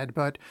horse head,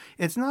 but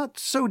it's not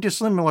so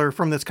dissimilar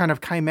from this kind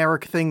of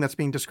chimeric thing that's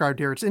being described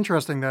here. It's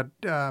interesting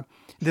that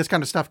this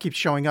kind of stuff keeps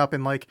showing up,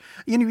 and like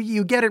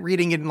you get it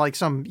reading in like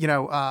some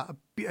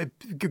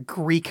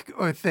Greek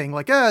thing,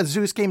 like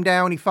Zeus came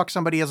down, he fucked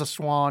somebody as a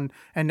swan,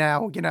 and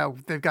now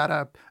they've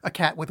got a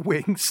cat with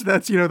wings.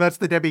 That's that's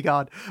the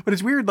demigod. But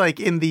it's weird, like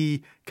in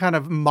the kind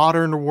of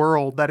modern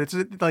world, that it's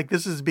like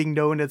this is being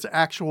known as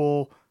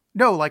actual.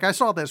 No, like I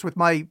saw this with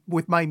my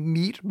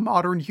meat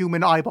modern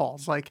human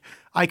eyeballs. Like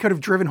I could have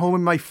driven home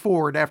in my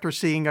Ford after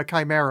seeing a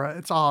chimera.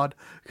 It's odd.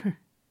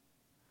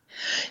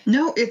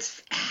 No,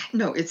 it's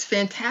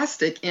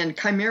fantastic, and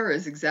chimera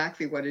is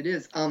exactly what it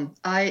is.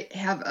 I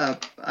have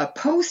a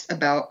post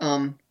about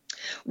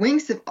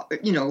wings have,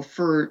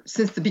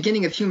 since the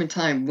beginning of human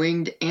time,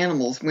 winged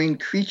animals, winged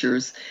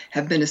creatures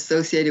have been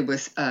associated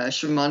with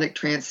shamanic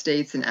trance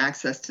states and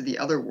access to the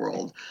other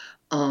world.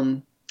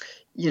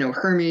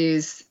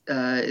 Hermes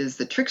is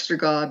the trickster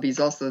god, but he's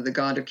also the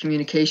god of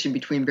communication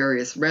between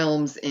various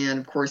realms. And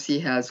of course, he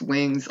has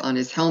wings on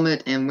his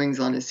helmet and wings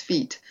on his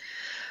feet.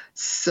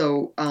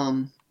 So,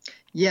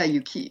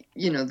 you keep,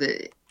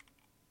 the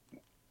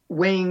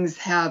wings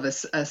have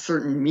a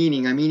certain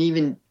meaning. I mean,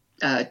 even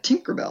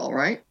Tinkerbell,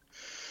 right?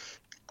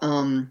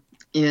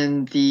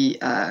 In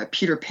the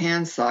Peter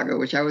Pan saga,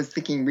 which I was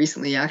thinking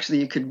recently, actually,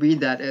 you could read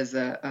that as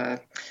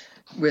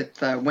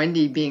with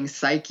Wendy being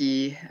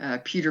Psyche,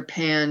 Peter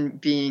Pan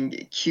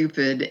being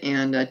Cupid,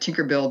 and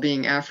Tinkerbell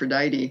being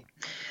Aphrodite,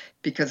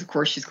 because of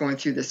course she's going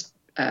through this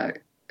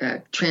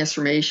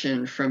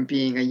transformation from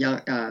being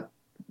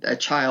a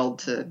child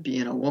to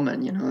being a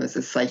woman. As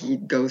a Psyche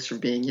goes from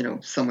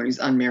being someone who's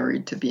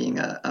unmarried to being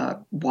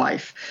a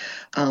wife,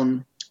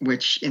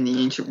 which in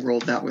the ancient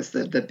world that was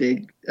the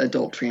big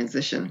adult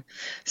transition.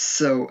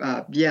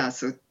 So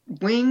so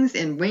wings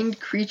and winged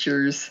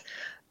creatures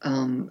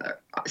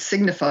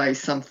signify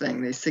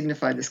something. They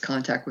signify this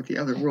contact with the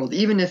other world,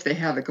 even if they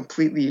have a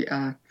completely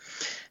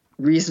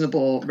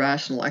reasonable,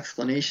 rational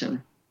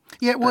explanation.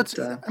 Yeah, well,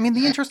 But, I mean,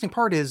 the interesting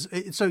part is,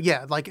 so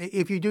yeah, like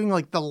if you're doing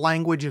like the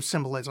language of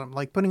symbolism,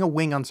 like putting a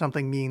wing on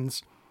something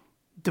means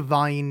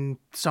divine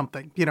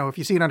something. You know, if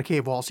you see it on a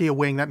cave wall, see a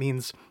wing, that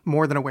means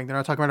more than a wing. They're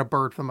not talking about a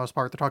bird for the most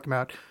part. They're talking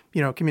about,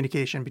 you know,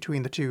 communication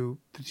between the two,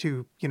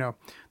 you know,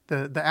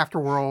 the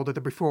afterworld or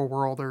the before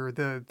world or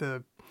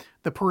the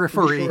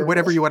periphery, Before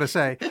whatever world. you want to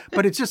say.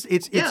 But it's just,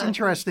 it's Yeah.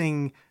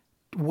 interesting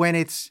when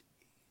it's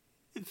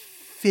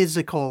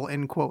physical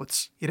in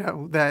quotes, you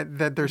know,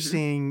 that they're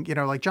seeing, you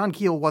know, like John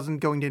Keel wasn't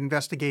going to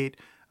investigate,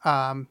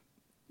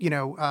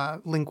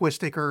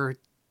 linguistic or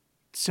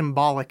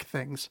symbolic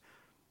things.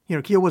 You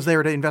know, Keel was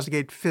there to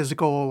investigate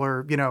physical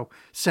or, you know,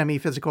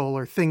 semi-physical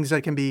or things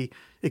that can be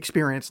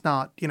experienced,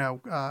 not, you know,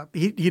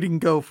 he didn't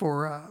go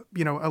for,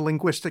 you know, a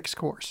linguistics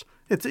course.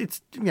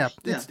 It's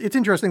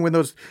interesting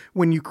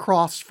when you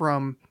cross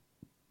from,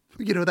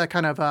 you know, that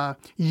kind of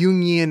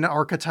union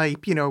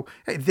archetype, you know,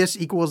 this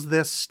equals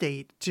this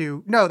state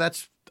to, no,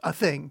 that's a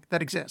thing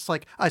that exists.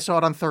 Like I saw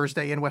it on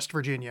Thursday in West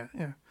Virginia.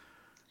 Yeah.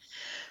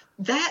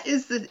 That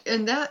is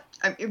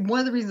one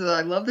of the reasons that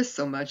I love this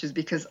so much is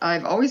because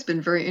I've always been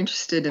very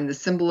interested in the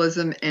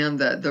symbolism and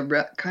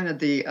the kind of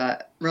the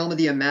realm of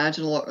the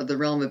imaginal or the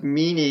realm of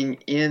meaning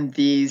in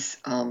these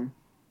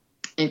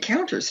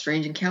encounters,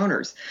 strange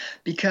encounters,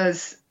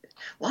 because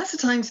lots of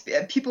times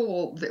people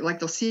will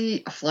they'll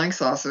see a flying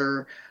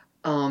saucer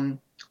or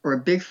a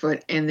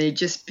Bigfoot and they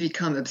just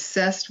become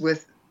obsessed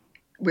with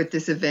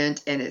this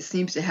event, and it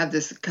seems to have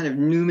this kind of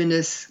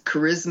numinous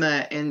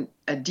charisma and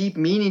a deep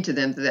meaning to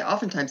them that they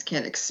oftentimes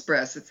can't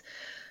express.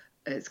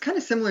 It's kind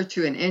of similar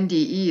to an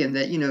NDE in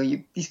that, you know,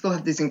 these people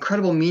have these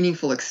incredible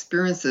meaningful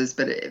experiences,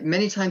 but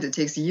many times it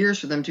takes years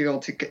for them to be able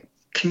to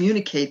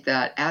communicate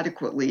that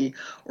adequately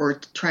or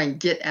to try and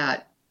get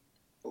at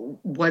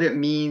what it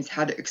means,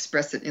 how to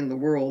express it in the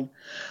world.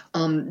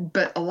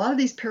 But a lot of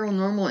these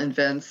paranormal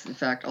events, in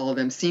fact, all of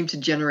them, seem to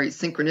generate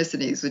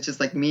synchronicities, which is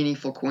like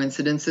meaningful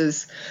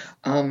coincidences.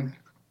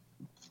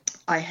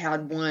 I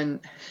had one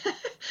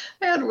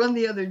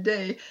the other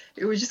day.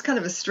 It was just kind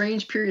of a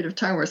strange period of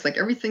time where it's like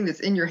everything that's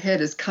in your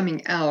head is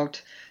coming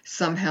out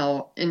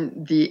somehow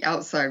in the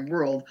outside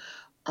world.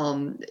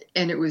 And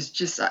it was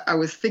just, I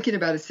was thinking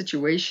about a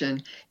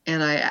situation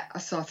and I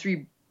saw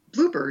 3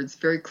 bluebirds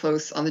very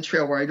close on the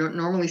trail where I don't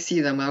normally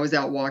see them. I was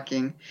out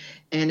walking,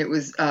 and it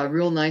was a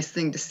real nice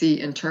thing to see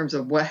in terms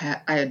of what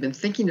I had been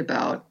thinking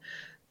about.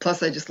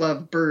 Plus, I just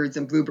love birds,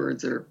 and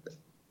bluebirds are,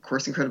 of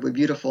course, incredibly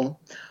beautiful.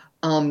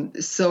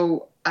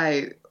 So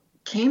I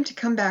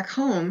come back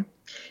home,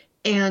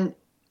 and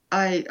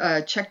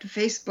I checked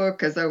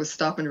Facebook as I was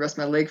stopping to rest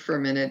my leg for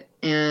a minute,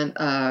 and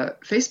a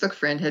Facebook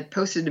friend had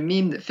posted a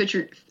meme that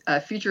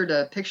featured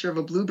a picture of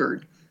a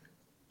bluebird.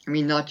 I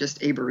mean, not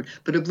just a bird,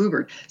 but a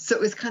bluebird. So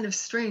it was kind of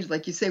strange,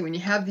 like you say, when you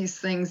have these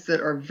things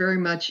that are very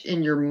much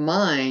in your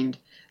mind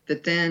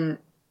that then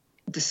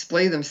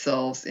display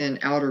themselves in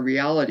outer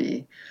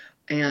reality.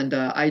 And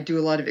I do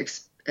a lot of,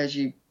 as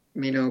you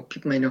may know,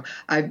 people may know,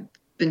 I've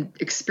been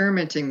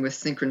experimenting with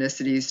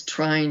synchronicities,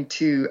 trying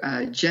to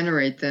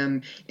generate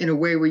them in a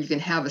way where you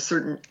can have a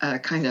certain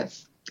kind of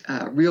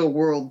real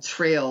world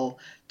trail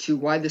to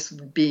why this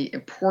would be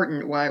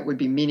important, why it would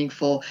be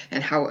meaningful,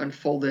 and how it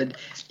unfolded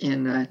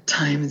in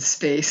time and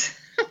space.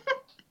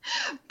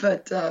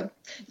 But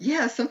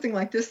yeah, something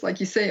like this, like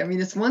you say, I mean,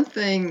 it's one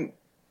thing,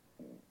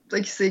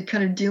 like you say,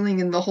 kind of dealing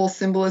in the whole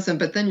symbolism,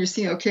 but then you're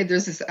seeing, okay,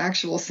 there's this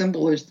actual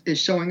symbol is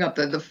showing up.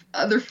 The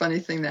other funny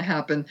thing that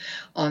happened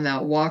on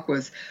that walk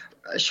was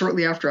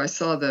shortly after I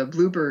saw the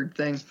bluebird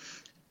thing,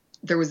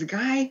 there was a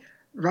guy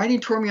riding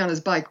toward me on his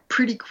bike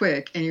pretty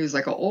quick, and he was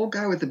like an old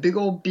guy with a big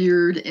old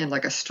beard and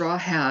like a straw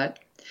hat.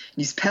 And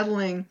he's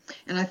pedaling,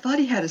 and I thought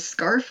he had a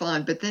scarf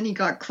on, but then he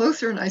got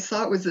closer, and I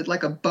saw it was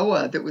like a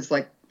boa that was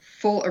like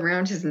full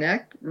around his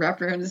neck,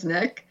 wrapped around his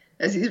neck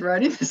as he's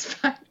riding this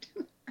bike.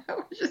 I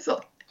was just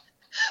like,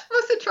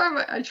 most of the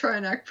time I try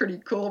and act pretty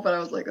cool, but I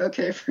was like,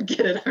 okay,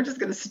 forget it. I'm just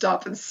going to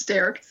stop and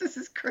stare because this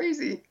is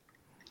crazy.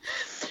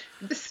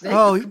 The snake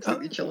was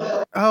completely chill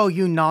out. Oh,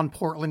 you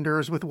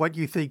non-Portlanders with what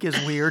you think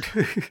is weird.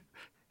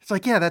 It's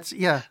like,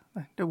 yeah.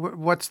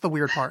 What's the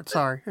weird part?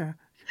 Sorry. Yeah.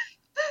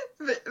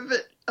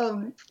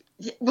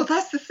 Well,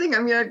 that's the thing. I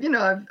mean,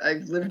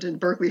 I've lived in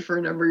Berkeley for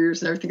a number of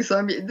years and everything. So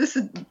I mean, this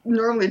is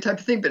normally a type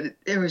of thing, but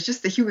it was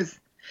just that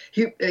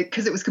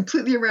because it was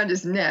completely around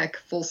his neck,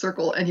 full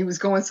circle, and he was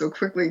going so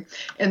quickly.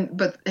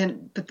 But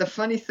the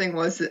funny thing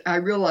was that I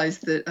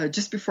realized that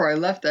just before I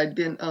left,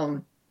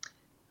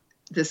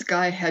 this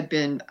guy had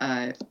been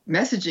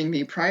messaging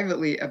me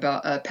privately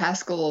about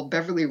Pascal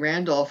Beverly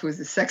Randolph, who was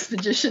a sex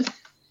magician.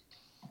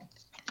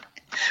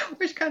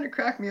 Which kind of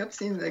cracked me up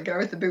seeing the guy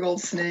with the big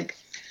old snake.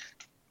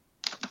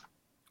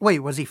 Wait,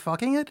 was he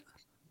fucking it?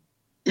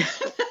 No,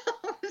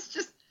 it's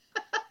just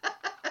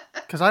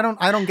because I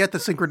don't get the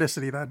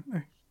synchronicity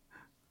then.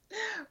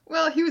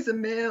 Well, he was a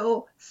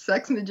male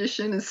sex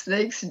magician, and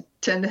snakes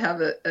tend to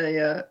have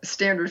a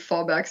standard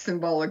fallback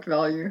symbolic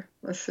value,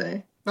 let's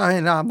say. No,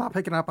 I'm not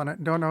picking up on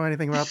it. Don't know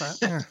anything about that.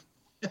 Yeah.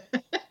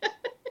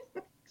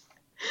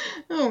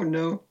 Oh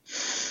no.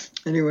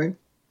 Anyway,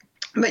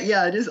 but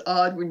yeah, it is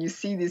odd when you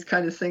see these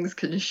kind of things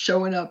just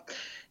showing up.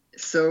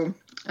 So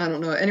I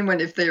don't know.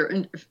 Anyone, if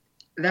if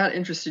that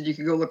interested, you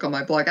could go look on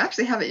my blog. I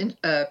actually have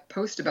a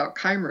post about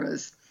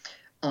chimeras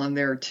on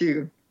there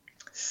too.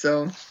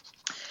 So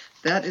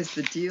that is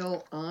the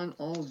deal on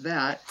all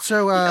that.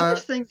 So, the other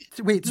thing,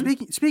 wait,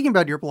 speaking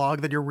about your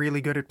blog that you're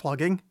really good at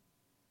plugging,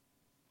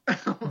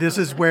 this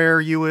is where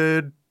you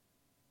would.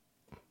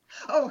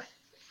 Oh,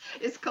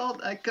 it's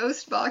called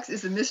Ghost Box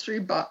is a mystery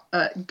box.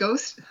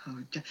 Ghost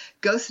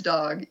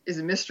Dog is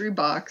a mystery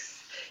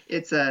box.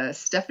 It's a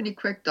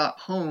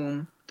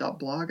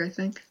stephaniequick.home.blog, I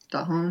think.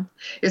 .home.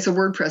 It's a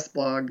WordPress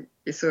blog.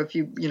 So if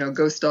you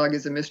Ghost Dog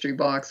is a mystery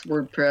box,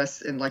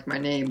 WordPress, and like my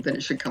name, then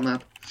it should come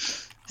up.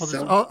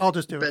 I'll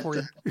just do it for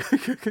you.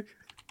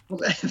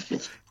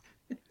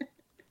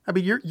 I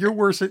mean, you're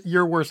worse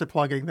at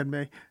plugging than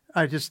me.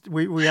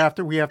 We have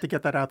to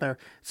get that out there.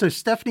 So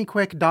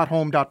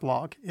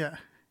stephaniequick.home.blog. Yeah.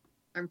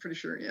 I'm pretty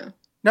sure. Yeah.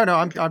 No,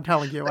 I'm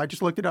telling you. I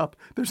just looked it up.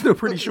 There's no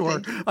pretty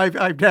sure.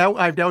 I've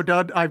now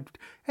done.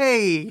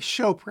 Hey,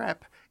 show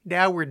prep.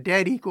 Now we're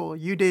dead equal.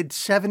 You did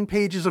 7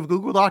 pages of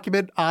Google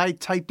document. I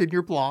typed in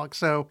your blog.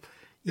 So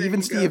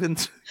even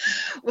Stevens.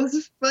 Well, it's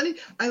just funny.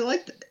 I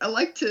like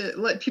to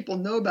let people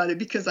know about it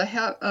because I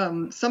have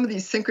some of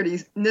these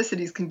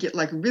synchronicities can get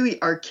like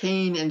really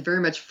arcane and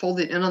very much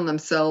folded in on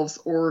themselves,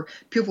 or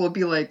people will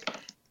be like,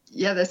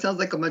 "Yeah, that sounds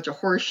like a bunch of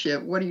horse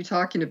shit. What are you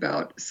talking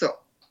about?" So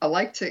I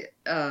like to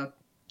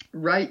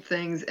write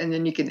things, and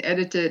then you can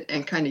edit it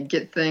and kind of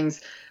get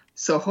things.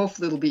 So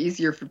hopefully it'll be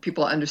easier for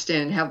people to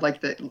understand and have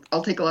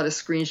I'll take a lot of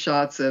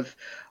screenshots of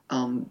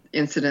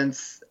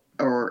incidents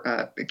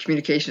or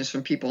communications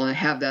from people and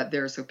have that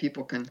there so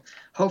people can,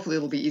 hopefully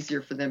it'll be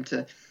easier for them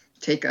to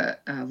take a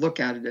look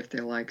at it if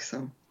they like.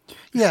 So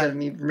yeah, instead of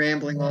me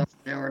rambling on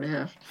an hour and a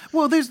half.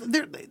 Well,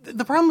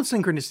 the problem with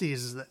synchronicities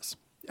is this.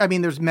 I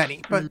mean, there's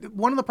many, but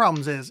one of the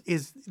problems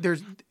is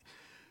there's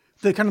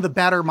the kind of the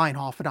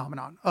Bader-Meinhof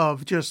phenomenon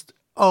of just,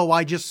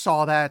 I just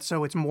saw that,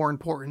 so it's more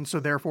important, so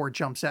therefore it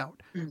jumps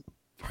out.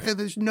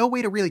 There's no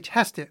way to really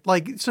test it.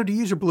 Like, so to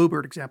use your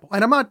Bluebird example,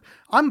 and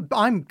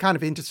I'm kind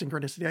of into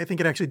synchronicity. I think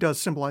it actually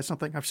does symbolize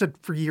something. I've said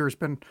for years,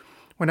 when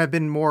I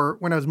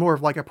was more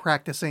of like a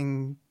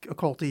practicing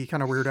occulty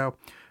kind of weirdo,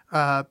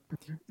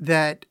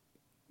 that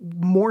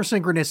more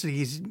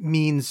synchronicities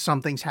means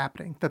something's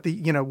happening, that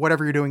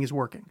whatever you're doing is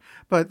working.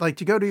 But like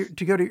to go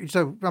to,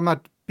 so I'm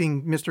not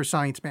being Mr.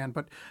 Science Man,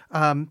 but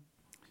to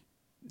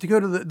go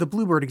to the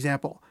Bluebird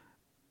example,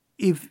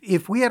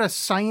 if we had a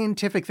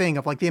scientific thing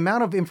of like the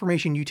amount of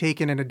information you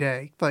take in a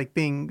day, like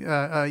being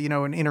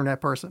an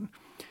internet person,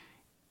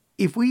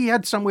 if we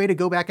had some way to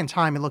go back in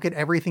time and look at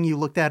everything you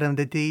looked at in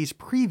the days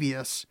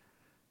previous,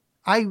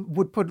 I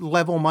would put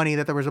level money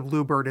that there was a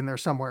bluebird in there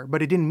somewhere,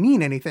 but it didn't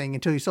mean anything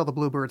until you saw the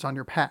bluebirds on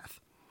your path.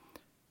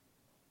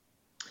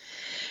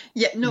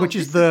 Yeah, no.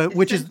 There's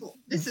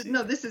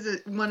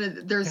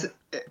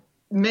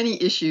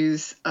many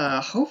issues.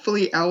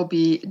 Hopefully I'll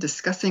be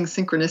discussing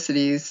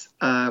synchronicities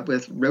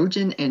with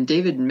Rojan and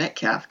David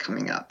Metcalf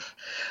coming up.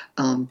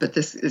 But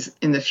this is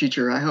in the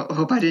future. I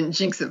hope I didn't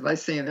jinx it by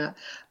saying that.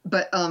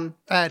 But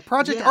at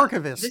Project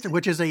Archivist,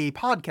 which is a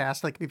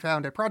podcast that can be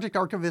found at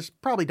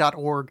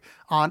projectarchivist.org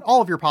on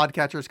all of your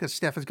podcatchers, because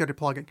Steph is good at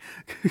plugging.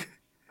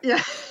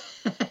 Yeah.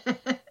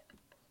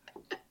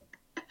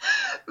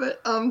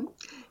 But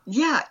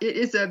yeah, it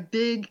is a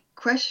big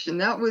question.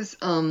 That was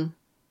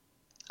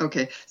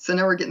okay. So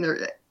now we're getting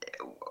there.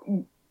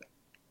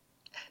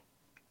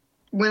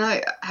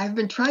 When I've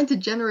been trying to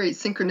generate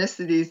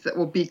synchronicities that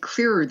will be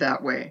clearer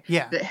that way,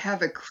 that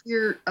have a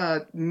clear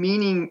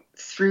meaning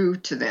through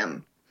to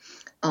them.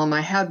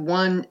 I had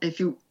one,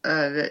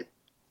 that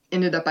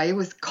ended up, I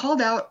was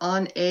called out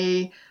on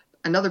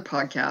another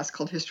podcast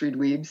called History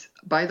Dweebs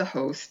by the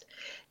host.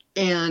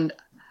 And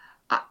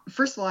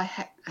first of all,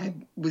 I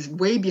was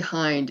way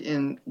behind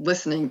in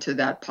listening to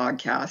that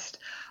podcast.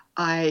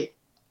 I'd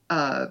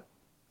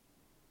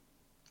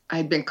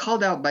been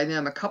called out by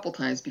them a couple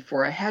times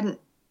before. I hadn't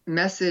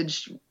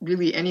messaged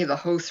really any of the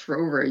hosts for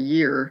over a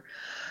year.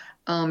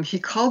 He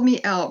called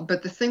me out,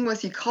 but the thing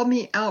was, he called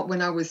me out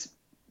when I was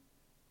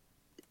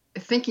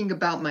thinking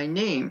about my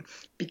name,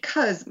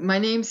 because my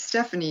name's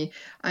Stephanie.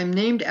 I'm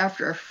named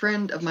after a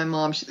friend of my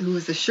mom who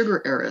was a sugar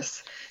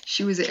heiress.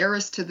 She was the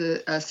heiress to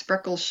the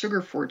Spreckles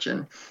sugar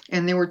fortune,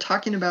 and they were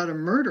talking about a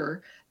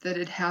murder that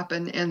had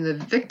happened, and the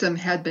victim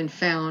had been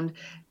found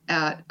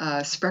at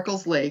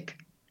Spreckles Lake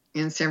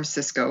in San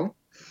Francisco.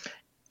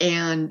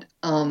 And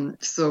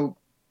so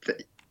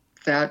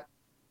that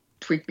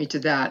tweaked me to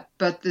that.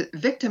 But the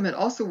victim had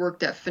also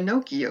worked at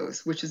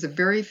Finocchio's, which is a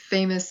very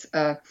famous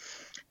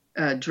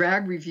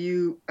drag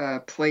review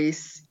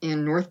place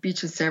in North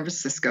Beach in San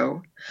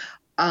Francisco.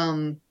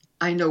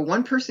 I know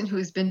one person who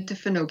has been to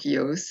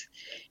Finocchio's,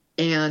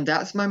 and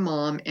that's my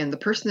mom. And the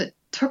person that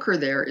took her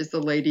there is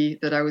the lady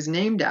that I was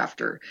named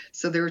after.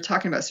 So they were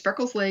talking about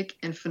Spreckles Lake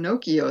and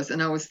Finocchio's,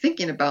 and I was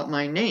thinking about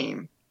my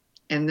name.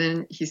 And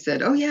then he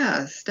said, "Oh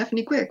yeah,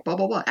 Stephanie Quick, blah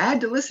blah blah." I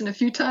had to listen a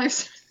few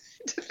times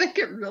to think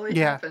it really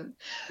happened.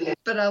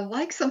 But I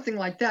like something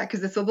like that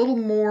because it's a little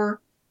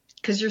more.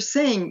 Because you're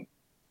saying,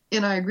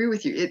 and I agree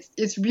with you.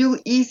 It's real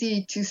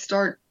easy to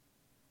start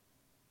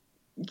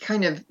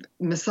kind of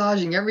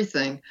massaging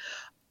everything,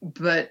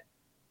 but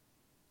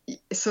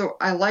so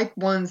I like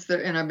ones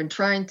that, and I've been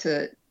trying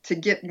to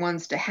get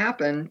ones to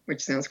happen,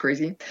 which sounds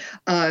crazy,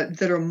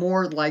 that are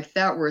more like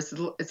that, where it's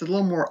a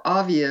little more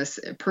obvious.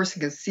 A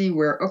person can see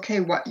where, okay,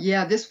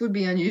 this would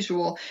be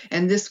unusual,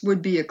 and this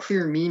would be a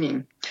clear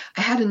meaning.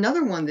 I had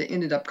another one that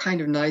ended up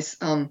kind of nice.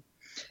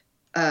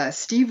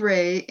 Steve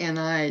Ray and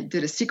I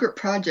did a secret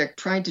project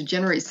trying to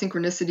generate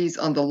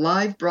synchronicities on the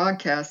live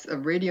broadcast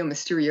of Radio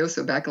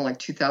Mysterioso back in like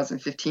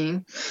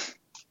 2015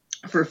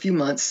 for a few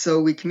months.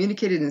 So we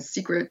communicated in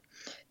secret,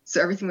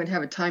 so everything would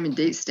have a time and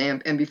date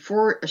stamp. And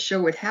before a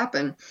show would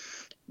happen,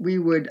 we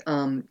would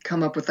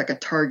come up with like a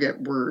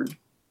target word,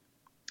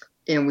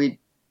 and we'd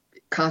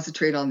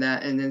concentrate on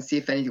that and then see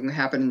if anything would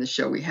happen in the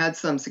show. We had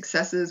some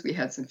successes, we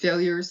had some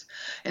failures,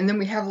 and then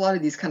we have a lot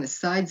of these kind of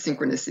side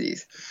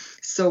synchronicities.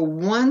 So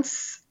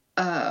once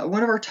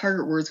one of our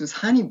target words was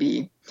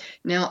honeybee.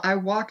 Now, I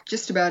walked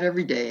just about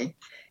every day,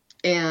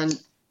 and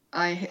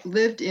I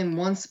lived in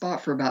one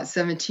spot for about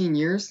 17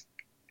 years.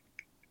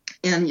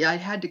 And I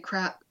had to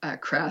cross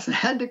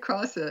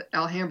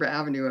Alhambra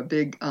Avenue, a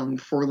big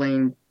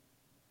 4-lane,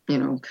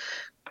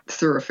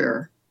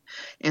 thoroughfare.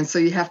 And so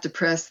you have to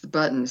press the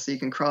button so you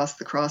can cross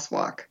the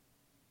crosswalk.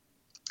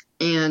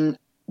 And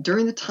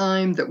during the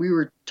time that we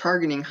were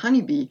targeting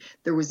honeybee,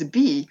 there was a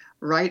bee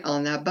right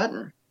on that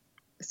button.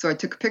 So I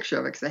took a picture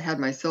of it because I had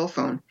my cell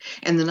phone.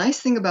 And the nice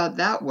thing about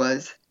that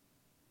was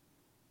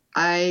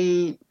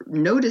I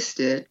noticed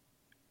it,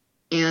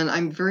 and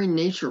I'm very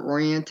nature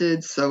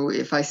oriented. So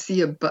if I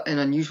see an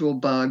unusual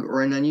bug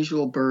or an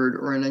unusual bird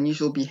or an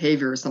unusual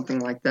behavior or something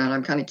like that,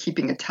 I'm kind of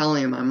keeping a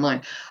tally in my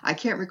mind. I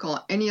can't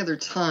recall any other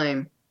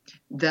time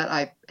that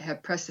I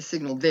have pressed a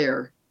signal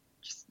there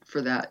just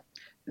for that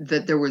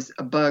there was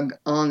a bug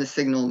on the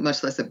signal,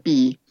 much less a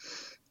bee.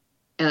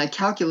 And I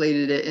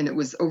calculated it, and it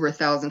was over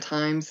 1,000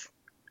 times.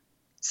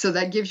 So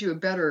that gives you a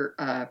better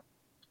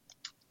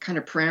kind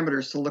of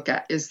parameters to look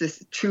at. Is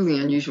this truly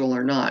unusual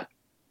or not?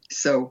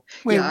 So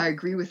yeah, I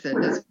agree with it.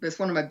 That's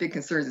one of my big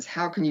concerns, is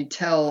how can you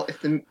tell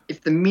if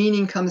the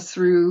meaning comes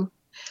through?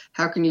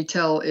 How can you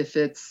tell if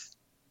it's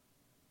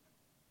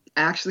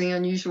actually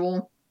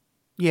unusual?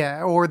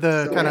 Yeah, or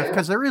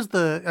because there is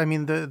the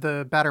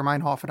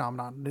Bader-Meinhof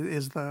phenomenon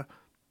is the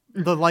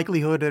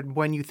likelihood that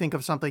when you think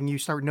of something, you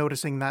start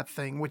noticing that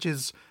thing, which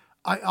is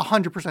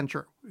 100%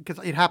 true, because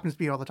it happens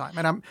to me all the time.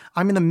 And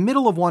I'm in the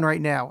middle of one right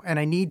now, and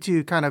I need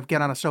to kind of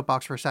get on a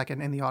soapbox for a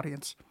second in the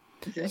audience.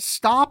 Okay.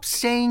 Stop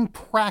saying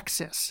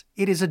praxis.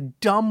 It is a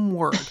dumb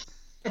word.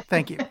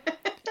 Thank you.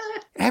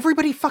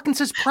 Everybody fucking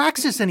says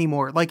praxis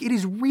anymore. Like, it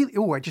is really...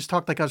 Oh, I just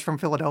talked like I was from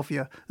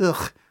Philadelphia.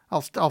 Ugh.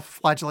 I'll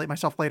flagellate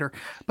myself later.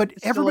 But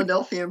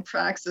Philadelphian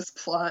praxis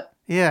plot.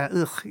 Yeah,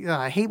 ugh.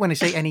 I hate when I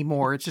say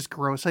anymore. It's just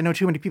gross. I know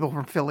too many people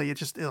from Philly. It's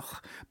just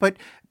ugh. But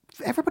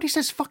everybody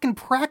says fucking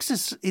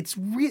praxis. It's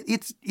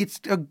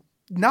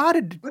not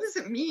a... What does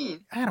it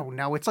mean? I don't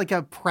know. It's like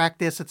a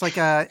practice. It's like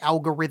a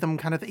algorithm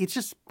kind of thing. It's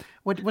just...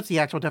 What's the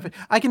actual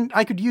definition?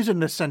 I could use it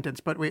in a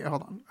sentence, but wait,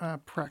 hold on.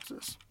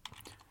 Praxis.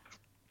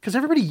 Because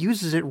everybody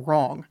uses it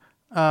wrong.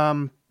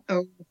 Oh.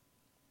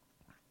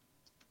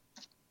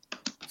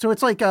 So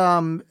it's like,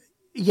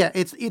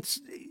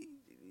 it's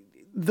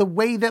the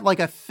way that like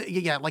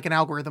like an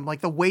algorithm, like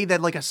the way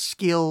that like a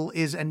skill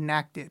is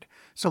enacted.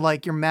 So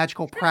like your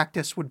magical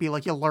practice would be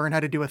like you learn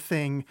how to do a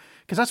thing,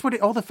 because that's what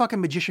all the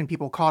fucking magician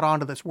people caught on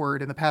to this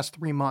word in the past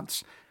 3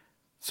 months.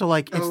 So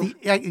like it's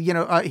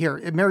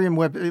here, Merriam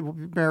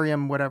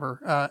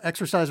whatever,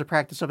 exercise or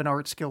practice of an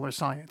art, skill, or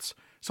science.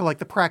 So like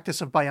the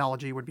practice of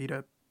biology would be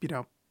to,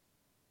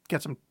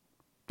 get some,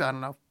 I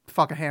don't know,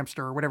 fuck a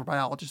hamster or whatever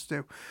biologists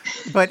do.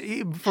 But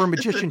for a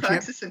magician... The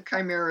practice of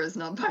chimera is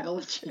not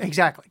biology.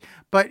 Exactly.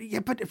 But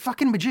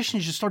fucking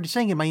magicians just started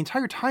saying it. My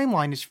entire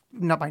timeline is...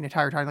 Not my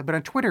entire timeline, but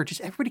on Twitter,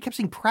 just everybody kept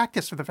saying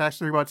practice for the past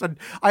 3 months. And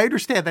I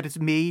understand that it's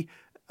me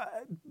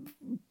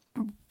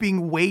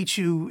being way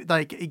too,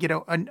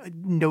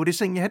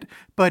 noticing it.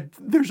 But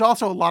there's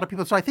also a lot of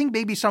people... So I think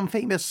maybe some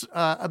famous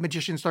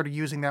magicians started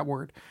using that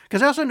word.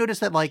 Because I also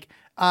noticed that,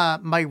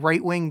 my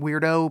right-wing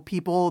weirdo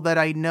people that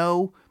I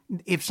know...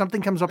 If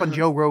something comes up on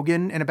Joe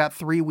Rogan in about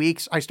 3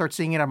 weeks, I start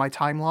seeing it on my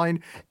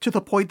timeline, to the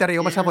point that I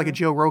almost have like a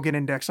Joe Rogan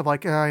index of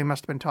like, I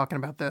must have been talking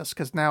about this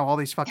because now all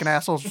these fucking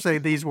assholes say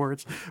these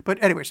words. But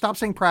anyway, stop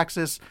saying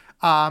praxis.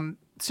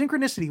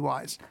 Synchronicity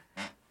wise,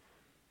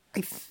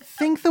 I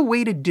think the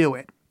way to do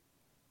it,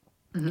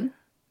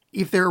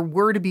 if there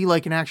were to be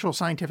like an actual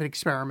scientific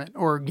experiment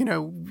or,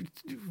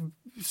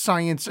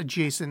 science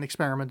adjacent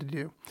experiment to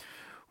do,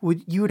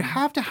 you would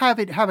have to have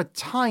it have a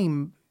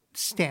time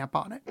stamp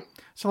on it.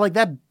 So like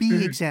that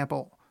bee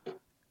example,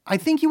 I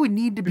think you would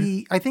need to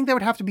be, I think that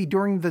would have to be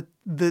during the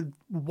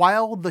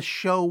while the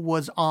show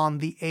was on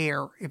the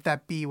air, if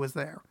that bee was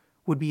there,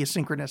 would be a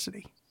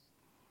synchronicity.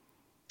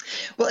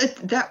 Well,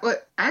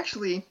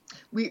 actually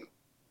we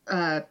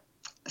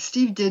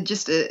Steve did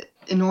just an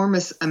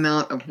enormous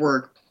amount of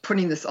work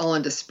putting this all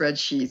into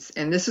spreadsheets,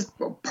 and this is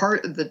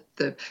part of the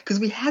because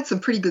we had some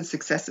pretty good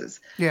successes.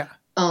 Yeah.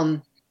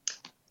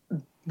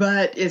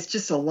 But it's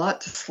just a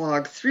lot to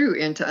slog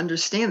through and to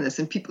understand this,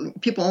 and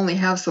people only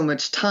have so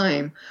much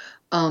time,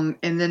 and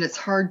then it's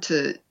hard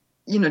to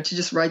to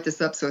just write this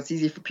up so it's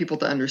easy for people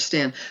to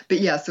understand. But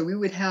yeah, so it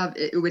would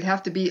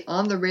have to be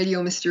on the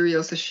Radio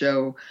Mysteriosa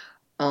show.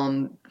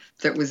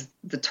 That was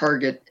the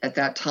target at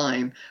that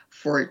time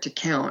for it to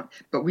count.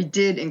 But we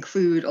did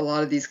include a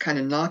lot of these kind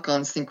of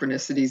knock-on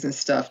synchronicities and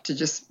stuff to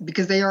just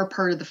because they are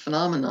part of the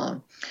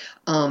phenomenon.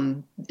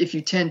 If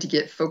you tend to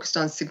get focused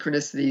on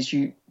synchronicities,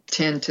 you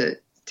tend to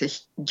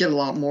get a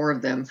lot more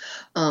of them.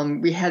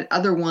 We had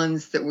other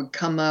ones that would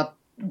come up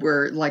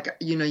where, like,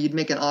 you'd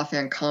make an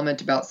offhand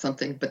comment about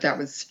something, but that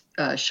would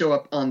show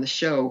up on the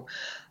show.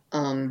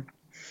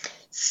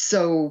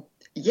 So,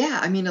 yeah,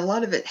 I mean, a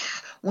lot of it.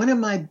 One of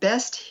my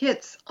best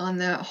hits on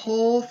that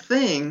whole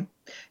thing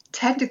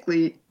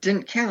technically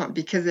didn't count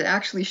because it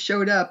actually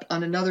showed up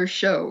on another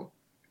show,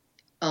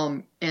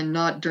 and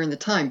not during the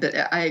time. But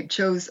I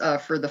chose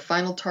for the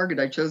final target,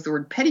 I chose the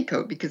word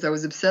petticoat because I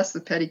was obsessed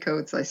with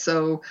petticoats. I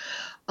sew,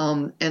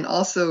 and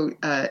also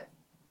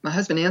my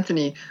husband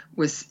Anthony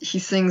he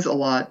sings a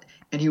lot.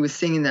 And he was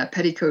singing that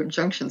Petticoat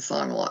Junction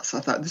song a lot. So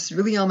I thought, this is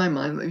really on my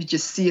mind. Let me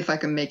just see if I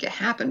can make it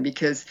happen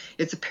because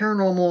it's a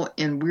paranormal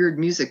and weird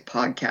music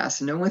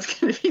podcast. No one's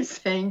going to be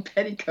saying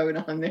petticoat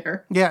on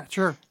there. Yeah,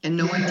 sure. And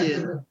no one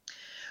did.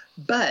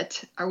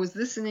 But I was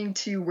listening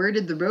to Where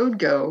Did the Road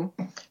Go?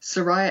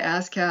 Soraya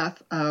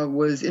Ascath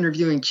was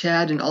interviewing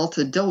Chad and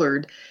Alta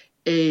Dillard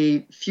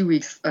a few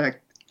weeks.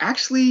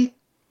 Actually,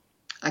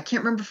 I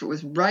can't remember if it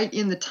was right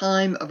in the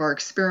time of our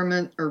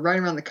experiment or right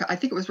around I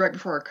think it was right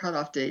before our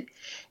cutoff date.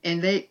 And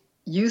they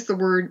used the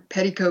word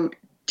petticoat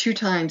 2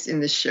 times in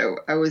this show.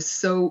 I was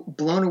so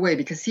blown away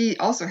because he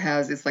also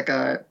it's like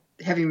a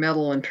heavy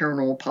metal and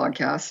paranormal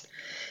podcast.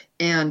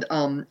 And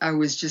I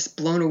was just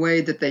blown away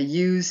that they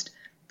used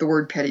the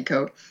word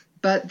petticoat.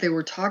 But they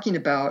were talking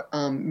about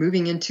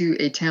moving into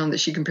a town that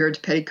she compared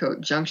to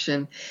Petticoat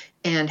Junction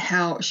and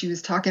how she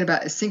was talking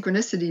about a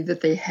synchronicity that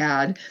they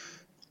had.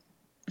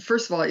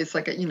 First of all, it's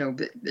like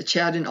the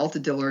Chad and Alta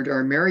Dillard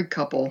are a married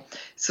couple,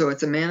 so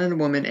it's a man and a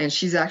woman, and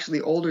she's actually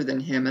older than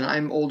him, and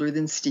I'm older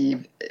than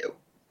Steve.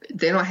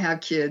 They don't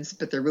have kids,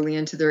 but they're really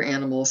into their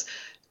animals.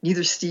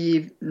 Neither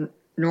Steve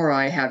nor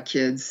I have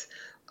kids,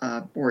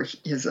 or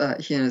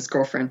he and his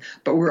girlfriend,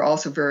 but we're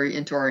also very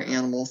into our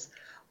animals.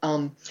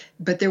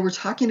 But they were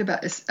talking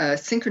about a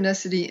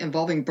synchronicity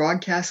involving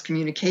broadcast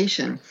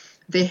communication.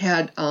 They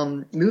had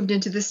moved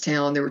into this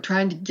town. They were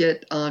trying to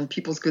get on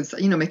people's good,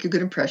 make a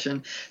good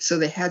impression. So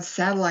they had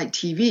satellite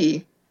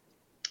TV,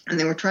 and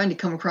they were trying to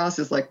come across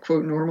as like,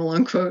 quote, normal,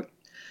 unquote.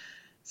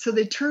 So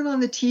they turn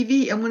on the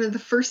TV, and one of the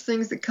first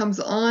things that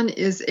comes on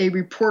is a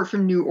report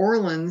from New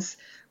Orleans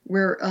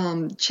where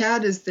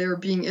Chad is there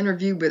being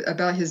interviewed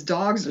about his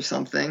dogs or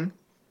something.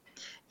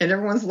 And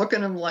everyone's looking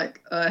at him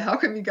like, how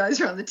come you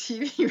guys are on the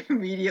TV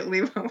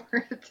immediately when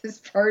we're at this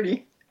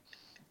party?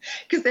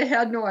 Because they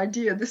had no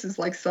idea this is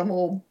like some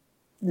old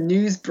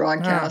news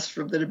broadcast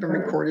that had been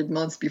recorded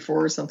months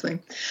before or something.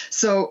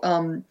 So,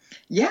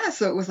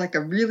 so it was like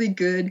a really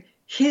good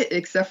hit,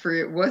 except for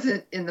it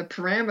wasn't in the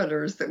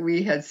parameters that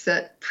we had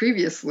set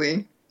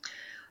previously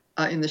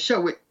in the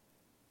show,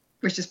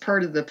 which is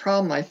part of the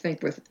problem, I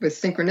think, with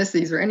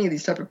synchronicities or any of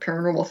these type of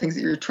paranormal things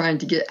that you're trying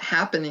to get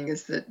happening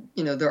is that,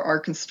 there are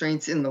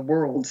constraints in the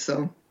world.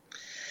 So,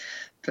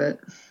 but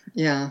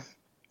yeah.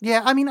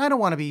 Yeah, I mean, I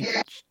don't want to be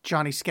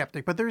Johnny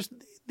Skeptic, but there is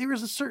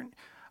a certain,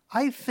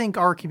 I think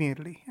our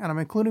community, and I'm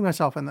including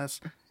myself in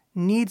this,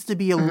 needs to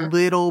be a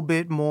little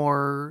bit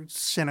more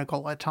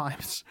cynical at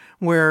times,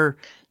 where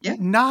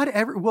not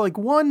every,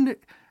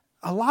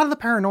 a lot of the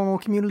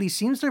paranormal community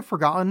seems to have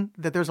forgotten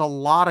that there's a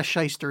lot of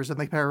shysters in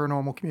the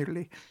paranormal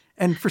community.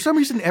 And for some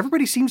reason,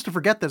 everybody seems to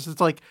forget this. It's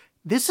like,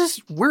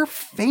 we're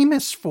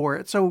famous for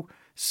it. So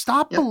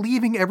stop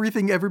believing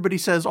everything everybody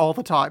says all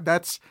the time.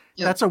 That's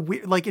a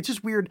weird, it's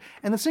just weird.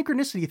 And the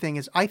synchronicity thing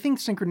is, I think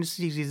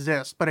synchronicities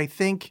exist, but I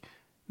think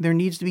there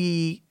needs to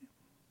be,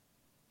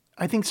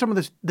 some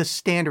of the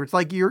standards,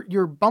 like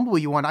your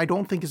Bumblebee one, I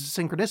don't think is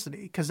a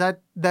synchronicity because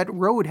that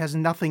road has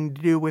nothing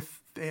to do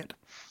with it.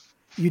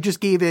 You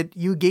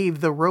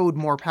gave the road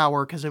more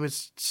power because it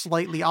was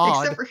slightly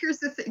odd. Except for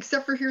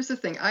here's the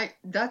thing.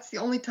 That's the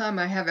only time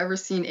I have ever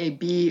seen a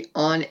bee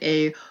on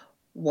a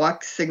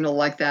walk signal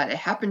like that. It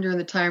happened during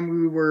the time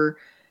we were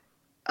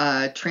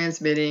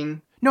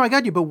transmitting. No, I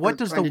got you, but what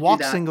does the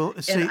walk signal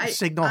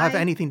have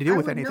anything to do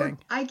with anything?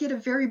 I get a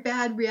very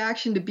bad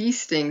reaction to bee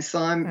stings, so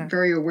I'm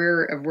very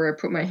aware of where I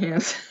put my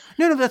hands.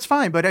 No, that's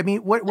fine. But I mean,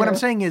 what I'm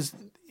saying is,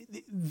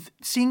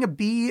 seeing a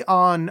bee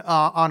on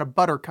a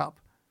buttercup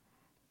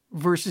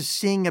versus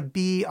seeing a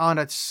bee on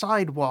a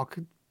sidewalk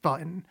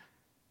button,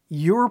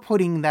 you're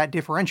putting that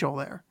differential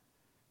there.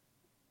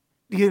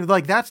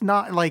 That's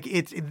not like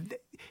it's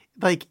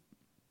like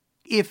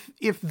if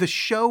the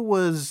show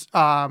was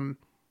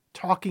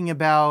talking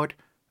about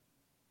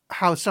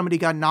how somebody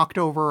got knocked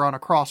over on a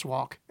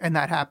crosswalk and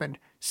that happened.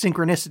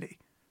 Synchronicity.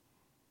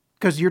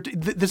 Because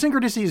the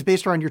synchronicity is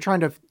based around you're trying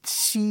to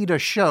seed a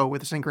show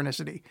with a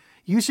synchronicity.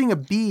 You seeing a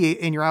bee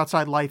in your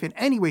outside life in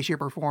any way,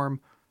 shape, or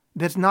form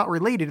that's not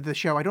related to the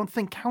show, I don't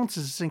think counts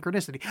as a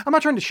synchronicity. I'm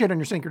not trying to shit on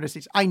your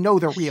synchronicities. I know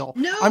they're real.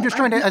 No, I'm just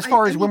trying to, as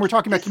far as when we're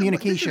talking about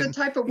communication. This is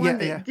the type of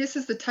one this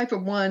is the type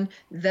of one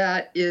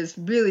that is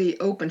really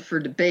open for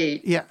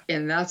debate. Yeah.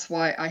 And that's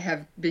why I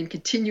have been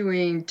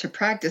continuing to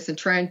practice and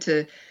trying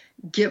to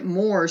get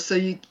more. So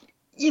you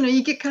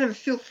get kind of a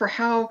feel for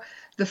how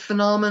the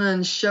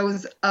phenomenon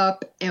shows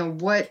up and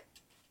what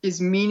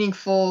is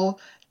meaningful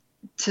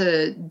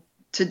to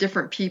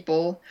different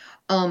people.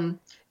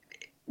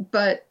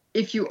 But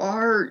if you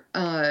are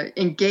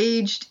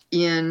engaged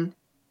in,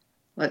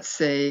 let's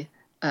say,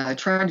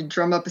 trying to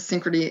drum up a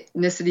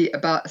synchronicity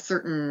about a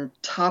certain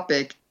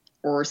topic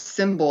or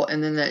symbol,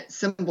 and then that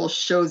symbol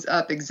shows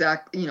up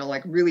exactly,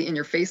 like really in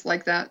your face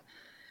like that,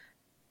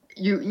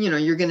 you're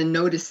going to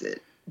notice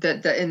it.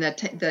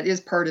 That is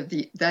part of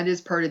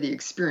the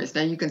experience.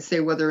 Now you can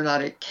say whether or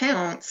not it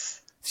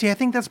counts. See, I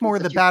think that's more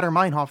the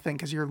Bader-Meinhof thing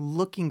because you're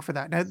looking for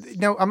that.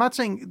 Now, I'm not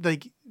saying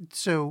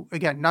so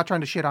again, not trying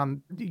to shit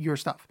on your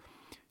stuff.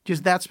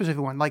 Just that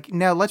specific one.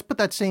 Now let's put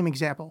that same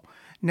example.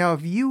 Now,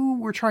 if you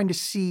were trying to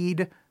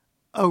seed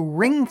a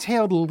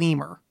ring-tailed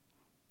lemur,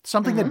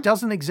 something that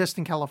doesn't exist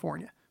in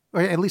California, or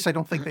at least I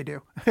don't think they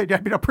do. I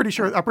mean, I'm pretty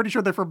sure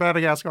they're from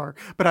Madagascar,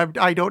 but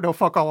I don't know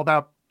fuck all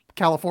about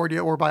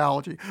California or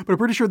biology, but I'm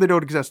pretty sure they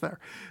don't exist there.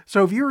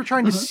 So if you were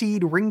trying to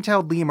seed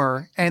ring-tailed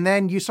lemur, and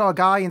then you saw a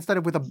guy instead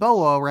of with a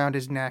boa around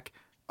his neck,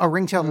 a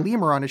ring-tailed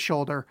lemur on his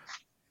shoulder,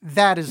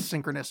 that is a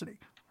synchronicity.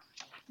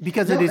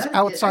 Because it is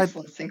outside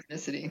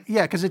synchronicity.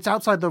 Yeah, because it's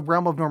outside the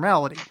realm of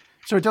normality.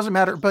 So it doesn't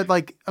matter. But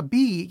a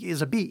bee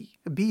is a bee.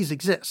 Bees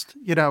exist,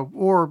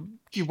 or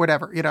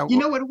whatever, You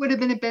know what would have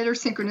been a better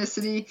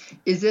synchronicity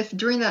is if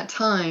during that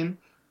time,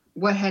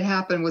 what had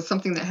happened was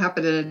something that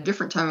happened at a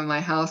different time in my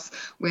house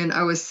when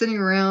I was sitting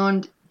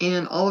around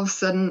and all of a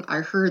sudden I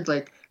heard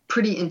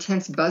pretty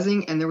intense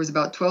buzzing and there was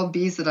about 12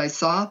 bees that I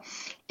saw,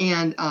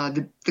 and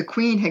the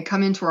queen had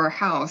come into our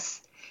house.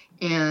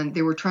 And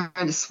they were trying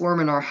to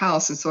swarm in our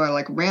house. And so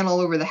I ran all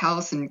over the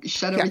house and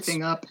shut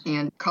everything up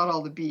and caught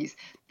all the bees.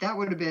 That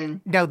would have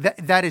been... Now,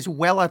 that is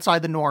well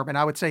outside the norm. And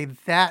I would say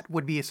that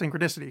would be a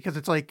synchronicity. Because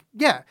it's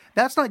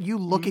that's not you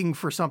looking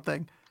for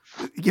something.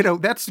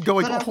 That's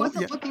going... But I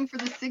wasn't looking for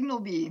the signal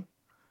bee.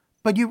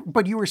 But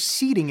you were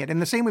seeding it. And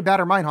the same way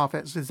Bader-Meinhof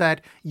is that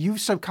you've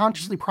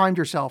subconsciously primed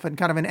yourself in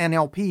kind of an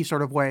NLP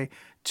sort of way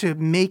to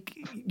make,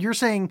 you're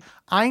saying,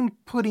 I'm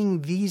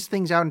putting these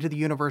things out into the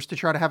universe to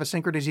try to have a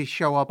synchronicity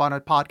show up on a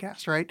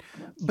podcast, right?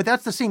 But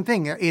that's the same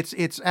thing.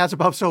 It's as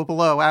above, so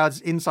below, as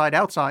inside,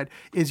 outside,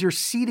 is you're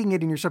seeding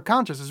it in your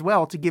subconscious as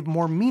well to give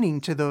more meaning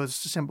to those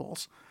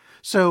symbols.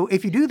 So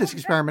if you do this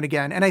experiment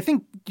again, and I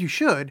think you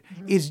should,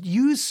 is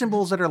use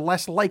symbols that are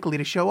less likely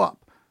to show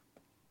up.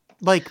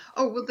 We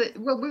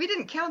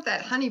didn't count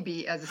that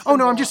honeybee as a symbol. Oh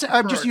no, I'm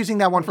just using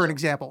that one for an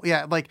example.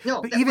 Yeah, that's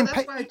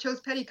why I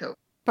chose petticoat.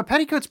 But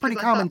petticoat's pretty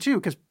common too,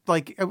 because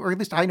or at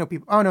least I know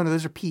people. Oh no,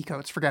 those are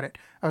peacoats. Forget it.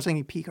 I was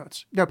thinking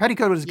peacoats. No,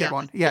 petticoat was a good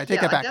one. Yeah,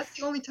 take that back. That's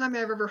the only time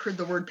I've ever heard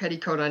the word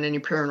petticoat on any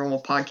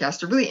paranormal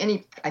podcast, or really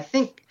any. I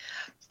think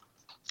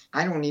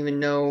I don't even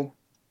know.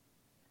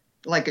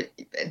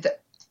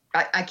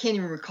 I can't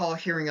even recall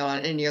hearing it on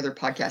any other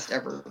podcast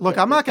ever. Look,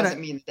 I'm not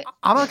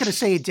gonna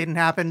say it didn't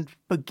happen,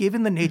 but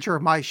given the nature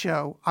of my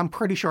show, I'm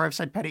pretty sure I've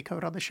said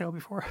petticoat on the show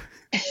before.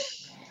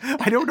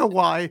 I don't know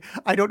why.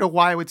 I don't know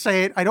why I would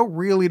say it. I don't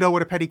really know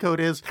what a petticoat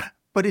is,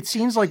 but it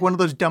seems like one of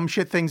those dumb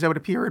shit things that would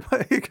appear in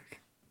my...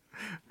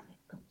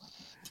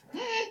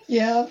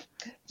 Yeah,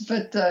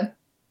 but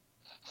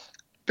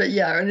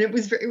yeah, and it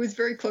was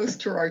very close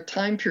to our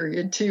time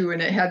period too,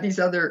 and it had these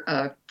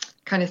other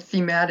kind of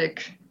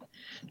thematic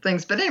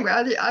things. But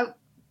anyway,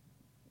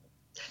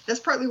 that's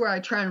partly where I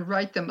try and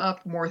write them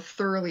up more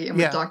thoroughly and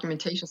with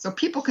documentation, so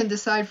people can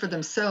decide for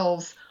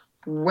themselves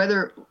what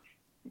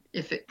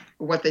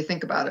they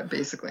think about it,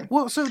 basically.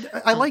 Well, so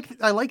I like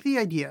the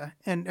idea,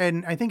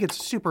 and I think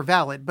it's super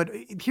valid. But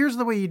here's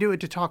the way you do it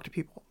to talk to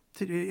people.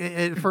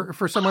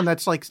 For someone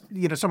that's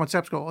somewhat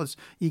skeptical, is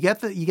you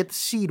get the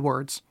seed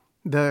words,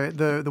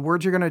 the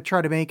words you're going to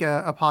try to make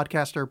a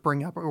podcaster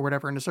bring up or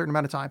whatever in a certain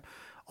amount of time.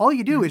 All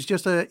you do is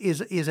just a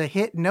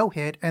hit, no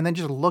hit, and then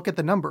just look at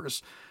the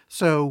numbers.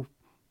 So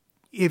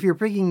if you're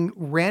picking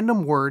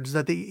random words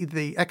that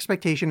the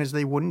expectation is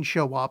they wouldn't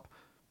show up,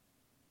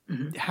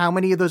 how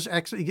many of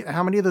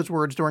those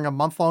words during a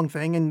month-long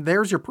thing, and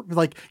there's your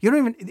you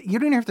don't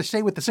even have to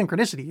say what the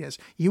synchronicity is.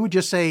 You would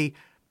just say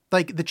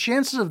the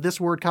chances of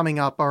this word coming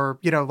up are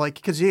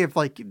because you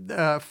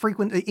have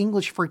frequent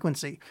English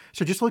frequency.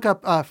 So just look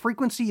up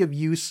frequency of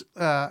use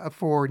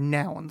for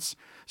nouns.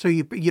 So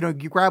you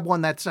grab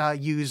one that's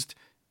used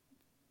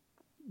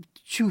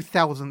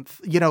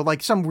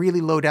 2,000th, some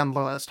really low down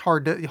the list,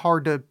 hard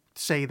to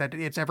say that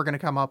it's ever going to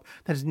come up.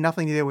 That has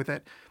nothing to do with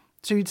it.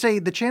 So you'd say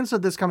the chance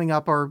of this coming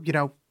up are,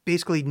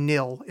 basically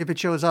nil. If it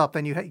shows up,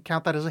 then you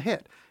count that as a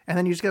hit. And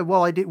then you just go,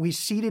 well, we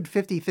seeded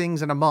 50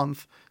 things in a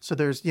month. So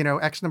there's,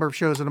 X number of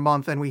shows in a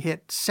month and we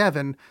hit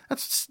 7.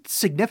 That's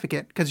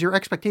significant because your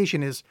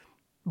expectation is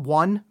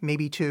 1,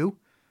 maybe 2.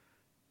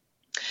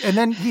 And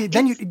then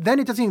then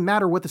it doesn't even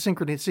matter what the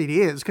synchronicity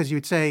is, because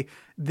you'd say,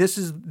 this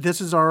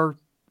is our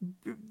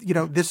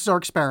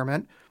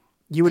experiment.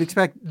 You would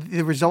expect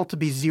the result to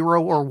be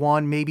 0 or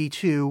 1, maybe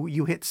 2.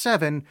 You hit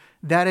 7.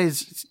 That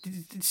is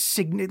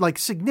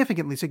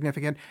significantly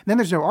significant. And then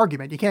there's no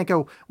argument. You can't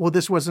go, well,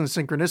 this wasn't a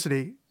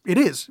synchronicity. It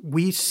is.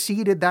 We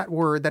seeded that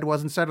word that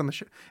wasn't said on the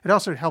show. It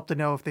also helped to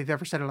know if they've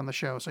ever said it on the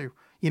show. So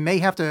you may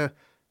have to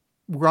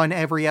run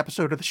every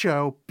episode of the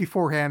show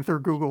beforehand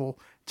through Google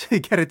to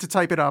get it to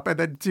type it up and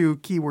then do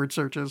keyword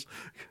searches.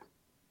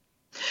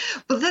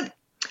 Well,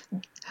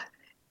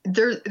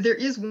 there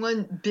is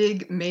one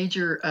big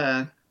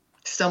major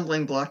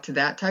stumbling block to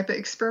that type of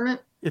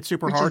experiment. It's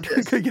super hard.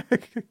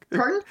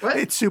 Pardon? What?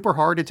 It's super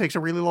hard. It takes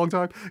a really long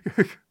time.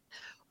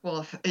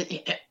 Well,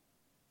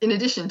 in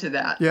addition to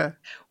that, yeah,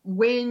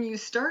 when you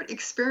start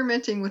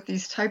experimenting with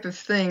these type of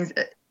things,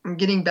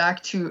 getting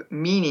back to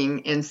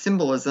meaning and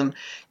symbolism,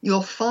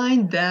 you'll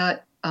find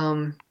that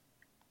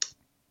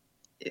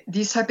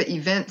these type of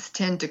events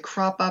tend to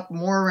crop up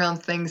more around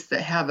things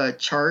that have a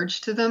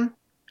charge to them.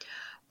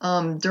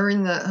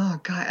 During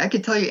I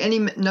could tell you any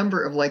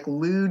number of like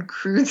lewd,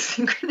 crude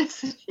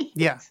synchronicities.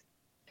 Yeah.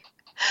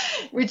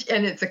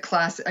 And it's a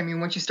classic. I mean,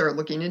 once you start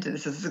looking into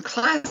this, it's a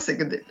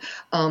classic.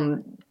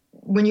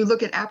 When you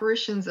look at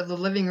apparitions of the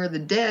living or the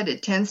dead,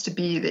 it tends to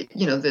be that,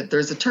 that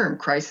there's a term,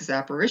 crisis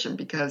apparition,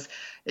 because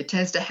it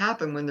tends to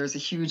happen when there's a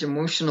huge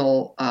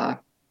emotional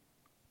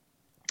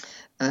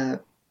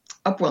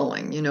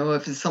upwelling,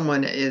 if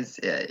someone is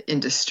in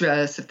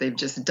distress, if they've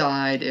just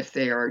died, if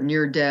they are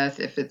near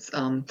death, if it's,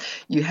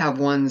 you have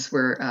ones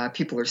where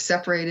people are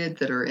separated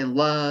that are in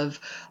love,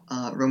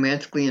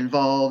 romantically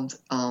involved,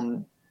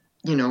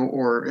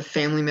 or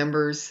family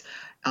members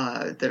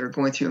that are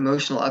going through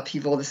emotional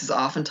upheaval. This is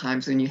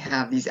oftentimes when you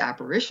have these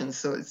apparitions.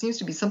 So it seems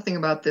to be something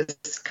about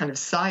this kind of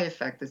psi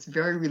effect that's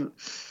very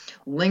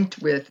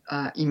linked with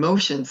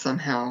emotion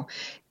somehow.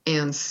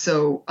 And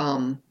so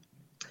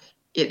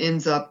it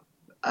ends up,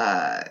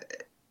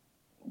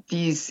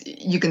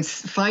 you can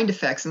find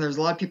effects, and there's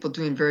a lot of people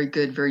doing very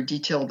good, very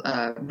detailed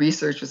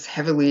research was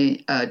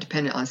heavily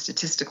dependent on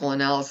statistical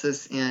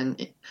analysis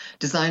and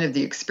design of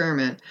the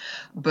experiment.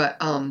 But,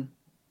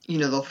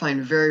 they'll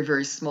find very,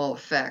 very small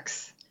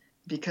effects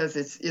because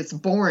it's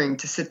boring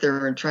to sit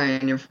there and try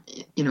and,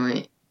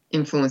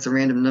 influence a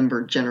random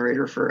number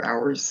generator for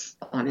hours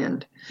on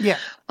end. Yeah.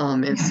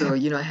 And so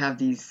you don't have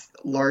these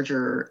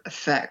larger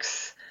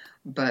effects.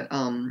 But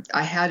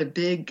I had a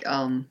big,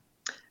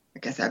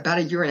 like I said, about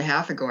a year and a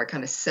half ago, I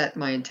kind of set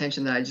my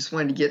intention that I just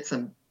wanted to get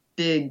some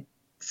big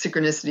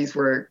synchronicities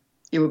where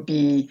it would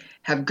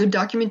have good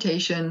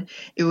documentation.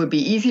 It would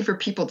be easy for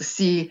people to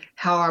see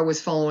how I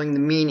was following the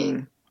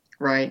meaning,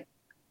 right?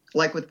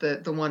 Like with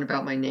the one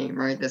about my name,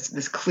 right?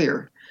 This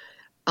clear.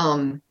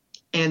 And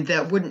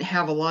that wouldn't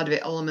have a lot of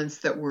elements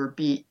that were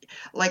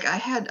like I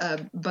had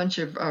a bunch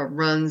of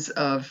runs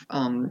of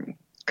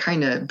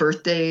kind of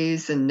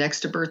birthdays and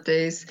next to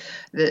birthdays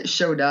that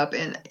showed up.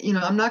 And,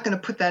 I'm not going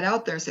to put that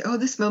out there and say, oh,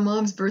 this is my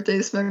mom's birthday,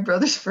 this is my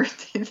brother's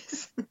birthday,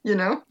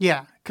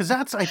 Yeah, because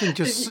that's, I think,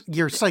 just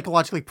you're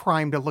psychologically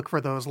primed to look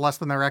for those less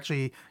than they're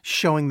actually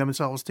showing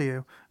themselves to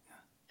you.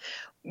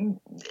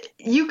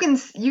 You can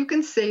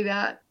say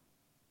that.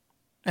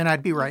 And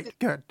I'd be right.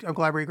 Good. I'm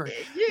glad we agree.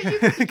 Yeah,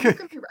 you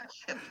can be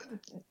right.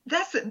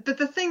 But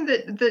the thing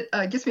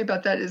that gets me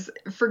about that is,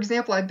 for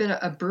example, I've been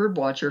a bird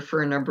watcher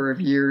for a number of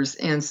years.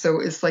 And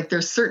so it's like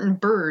there's certain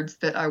birds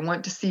that I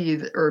want to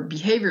see or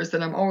behaviors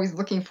that I'm always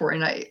looking for.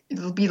 And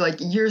it'll be like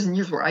years and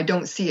years where I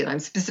don't see it. I'm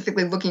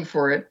specifically looking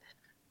for it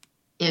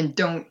and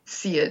don't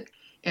see it.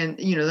 And,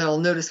 then I'll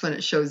notice when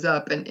it shows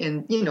up.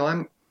 And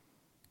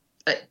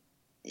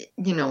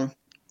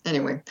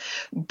anyway,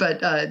 but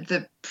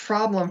the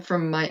problem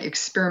from my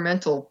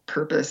experimental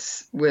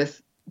purpose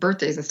with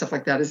birthdays and stuff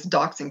like that is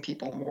doxing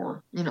people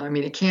more.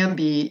 It can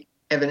be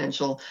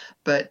evidential,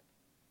 but,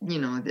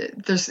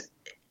 there's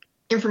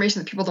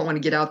information that people don't want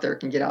to get out there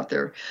can get out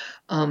there.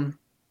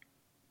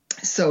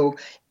 So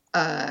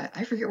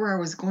I forget where I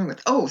was going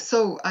with. Oh,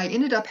 so I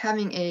ended up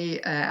having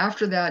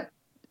after that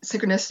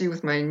synchronicity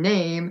with my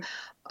name,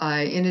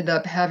 I ended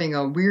up having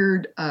a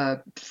weird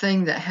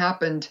thing that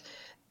happened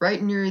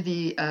right near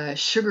the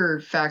sugar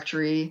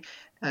factory,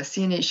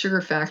 CNH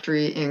sugar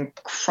factory in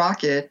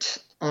Crockett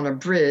on a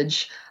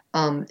bridge.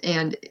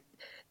 And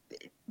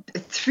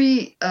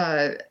 3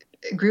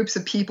 groups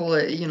of people,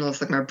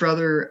 it's like my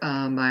brother,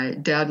 my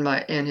dad,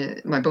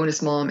 my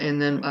bonus mom,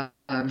 and then a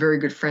very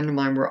good friend of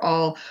mine were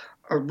all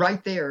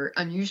right there,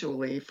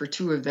 unusually for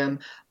 2 of them,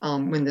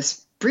 when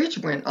this bridge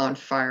went on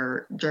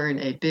fire during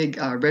a big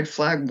red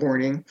flag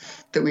warning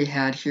that we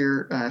had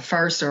here,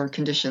 firestorm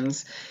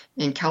conditions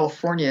in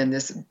California, and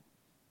this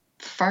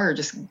fire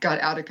just got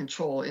out of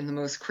control in the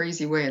most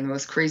crazy way, in the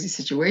most crazy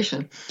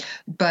situation.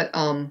 But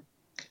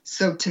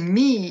So to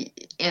me,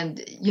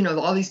 and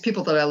all these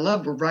people that I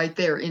love were right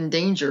there in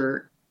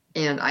danger,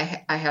 and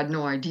I had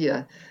no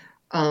idea.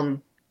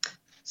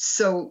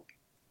 So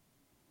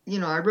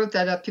I wrote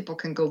that up. People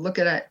can go look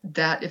at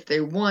that if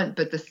they want.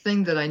 But the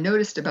thing that I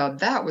noticed about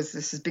that was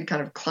this big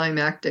kind of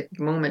climactic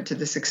moment to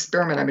this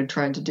experiment I've been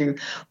trying to do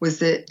was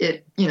that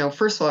it,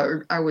 first of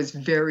all, I was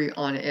very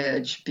on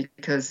edge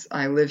because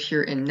I live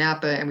here in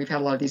Napa and we've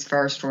had a lot of these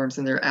firestorms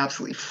and they're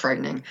absolutely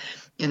frightening.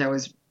 And I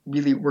was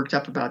really worked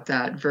up about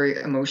that,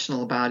 very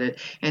emotional about it.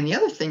 And the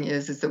other thing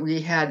is that we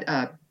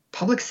had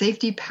public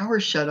safety power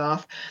shut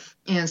off.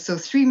 And so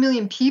 3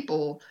 million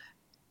people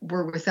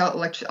were without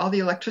all the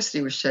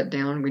electricity was shut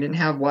down. We didn't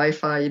have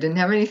Wi-Fi. You didn't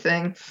have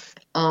anything.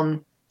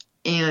 And,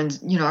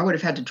 I would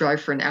have had to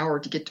drive for an hour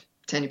to get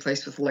to any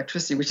place with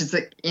electricity, which is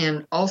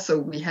and also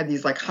we had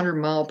these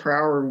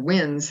 100-mile-per-hour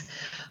winds.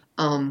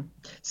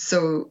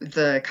 So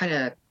the kind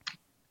of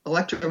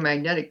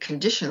electromagnetic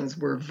conditions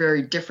were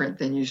very different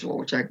than usual,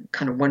 which I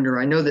kind of wonder.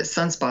 I know that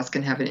sunspots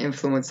can have an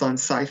influence on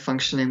psi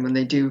functioning when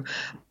they do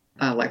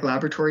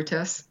laboratory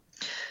tests.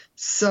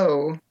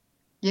 So,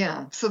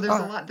 yeah, so there's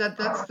a lot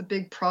that's the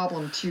big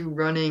problem to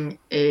running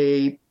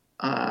a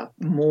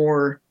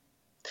more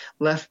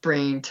left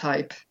brain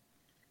type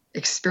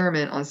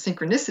experiment on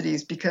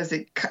synchronicities, because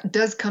it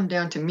does come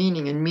down to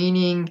meaning, and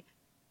meaning,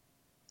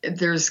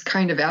 there's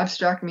kind of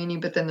abstract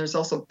meaning, but then there's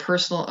also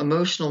personal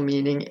emotional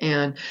meaning,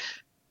 and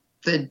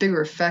the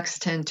bigger effects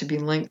tend to be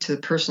linked to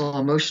personal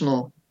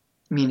emotional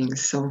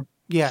meanings. So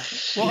yeah.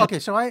 Well, okay.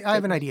 So I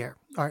have an idea.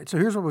 All right. So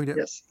here's what we do.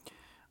 yes.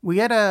 We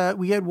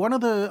had one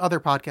of the other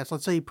podcasts,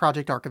 let's say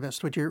Project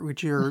Archivist, which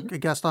you're a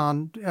guest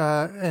on,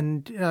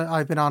 and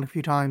I've been on a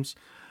few times.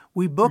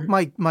 We booked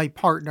my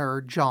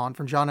partner, John,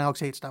 from John Alex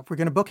Hate Stuff. We're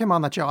going to book him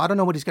on that show. I don't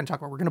know what he's going to talk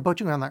about. We're going to book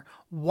you on there.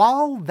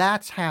 While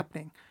that's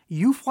happening,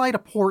 you fly to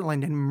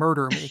Portland and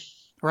murder me,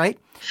 right?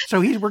 So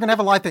we're going to have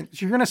a live thing.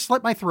 So you're going to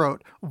slit my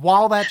throat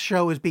while that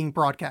show is being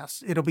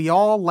broadcast. It'll be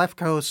all left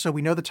coast, so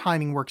we know the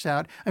timing works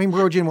out. I mean,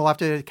 Rojan will have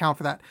to account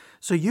for that.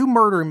 So you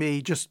murder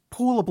me, just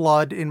pool of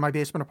blood in my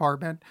basement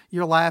apartment.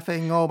 You're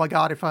laughing. Oh my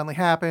God, it finally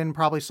happened.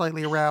 Probably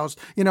slightly aroused.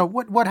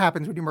 What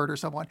happens when you murder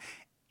someone?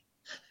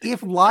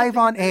 If live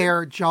on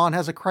air, John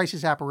has a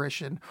crisis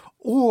apparition,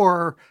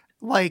 or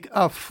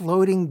a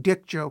floating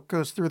dick joke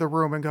goes through the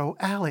room and go,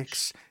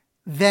 Alex,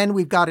 then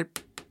we've got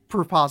it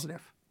proof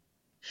positive.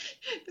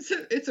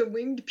 It's a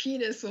winged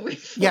penis.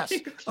 Yes,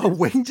 a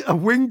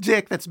winged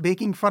dick that's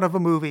making fun of a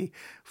movie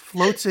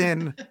floats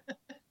in,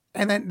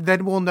 and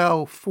then we'll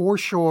know for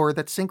sure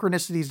that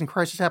synchronicities and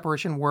crisis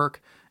apparition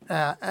work.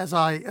 As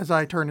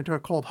I turn into a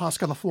cold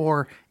husk on the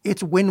floor,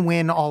 it's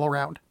win-win all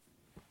around.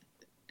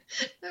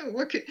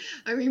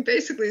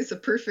 Basically, it's a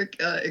perfect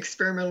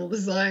experimental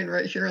design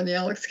right here on the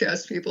Alex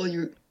Cast. People,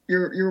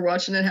 you're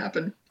watching it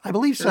happen. I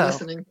believe so.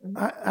 Listening.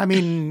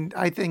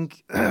 I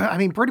think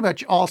pretty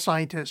much all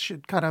scientists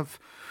should kind of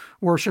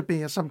worship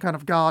me as some kind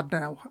of god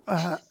now.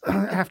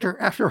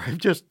 After I've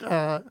just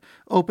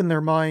opened their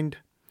mind.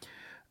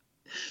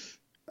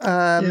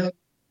 Yeah.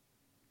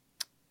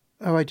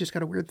 Oh, I just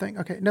got a weird thing.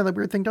 Okay, no, the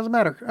weird thing doesn't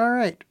matter. All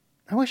right.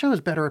 I wish I was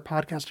better at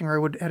podcasting, or I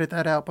would edit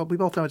that out. But we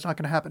both know it's not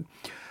going to happen.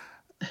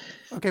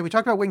 Okay, we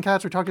talked about wing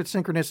cats. We talked about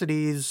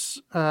synchronicities.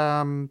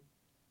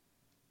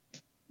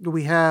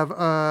 We have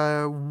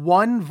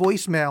one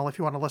voicemail if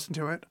you want to listen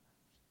to it.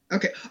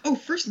 Okay. Oh,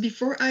 first,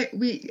 before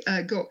we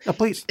go,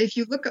 please. If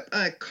you look up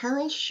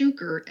Carl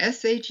Shuker,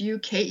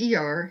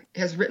 Shuker,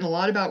 has written a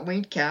lot about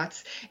winged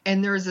cats,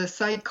 and there's a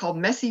site called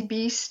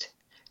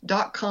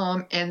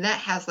messybeast.com, and that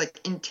has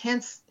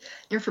intense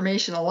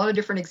information, a lot of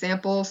different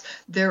examples.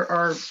 There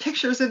are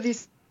pictures of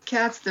these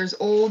cats. There's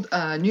old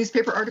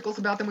newspaper articles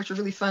about them, which are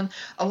really fun.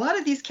 A lot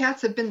of these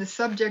cats have been the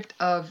subject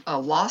of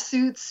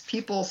lawsuits,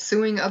 people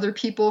suing other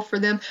people for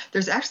them.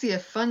 There's actually a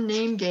fun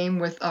name game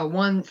with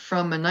one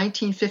from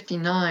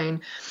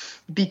 1959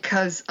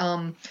 because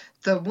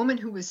the woman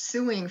who was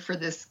suing for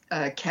this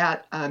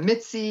cat,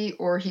 Mitzi,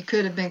 or he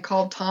could have been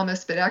called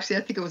Thomas, but actually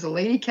I think it was a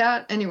lady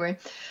cat. Anyway,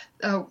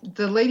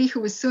 the lady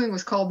who was suing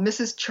was called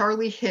Mrs.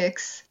 Charlie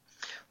Hicks,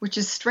 which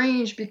is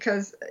strange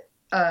because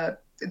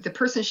the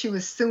person she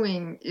was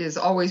suing is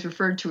always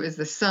referred to as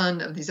the son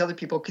of these other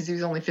people because he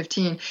was only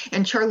 15.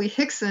 And Charlie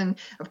Hickson,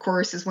 of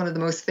course, is one of the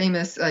most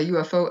famous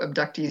UFO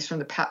abductees from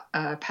the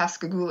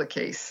Pascagoula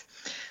case.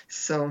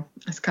 So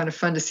it's kind of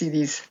fun to see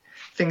these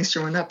things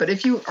showing up. But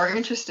if you are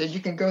interested, you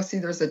can go see.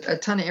 There's a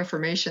ton of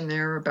information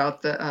there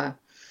about the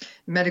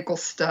medical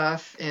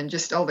stuff and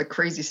just all the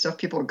crazy stuff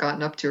people have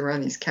gotten up to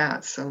around these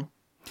cats. So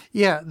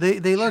yeah,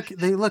 they look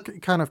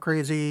kind of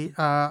crazy.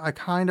 I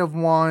kind of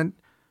want.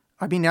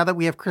 Now that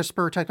we have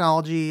CRISPR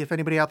technology, if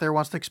anybody out there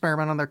wants to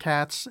experiment on their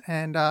cats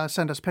and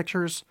send us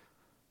pictures,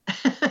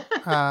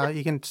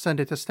 you can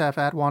send it to Steph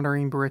at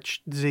Wandering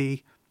Britch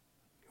Z,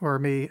 or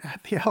me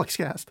at the Alex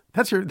Cast.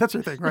 That's your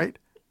thing, right?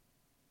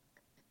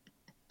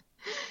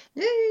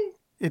 Yay!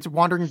 It's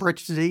Wandering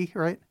Britch Z,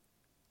 right?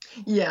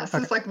 Yes,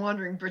 okay. It's like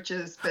Wandering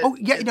Britches. But oh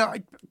yeah,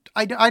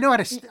 I know how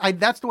to.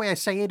 That's the way I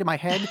say it in my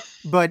head,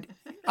 but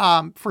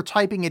for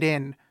typing it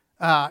in,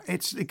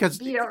 it's because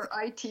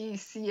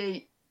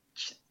BRITCH.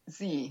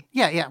 Z.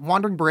 Yeah,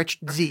 Wandering Britch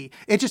Z.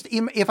 It just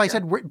if I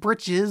said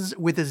Britches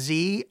with a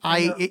Z,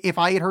 if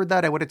I had heard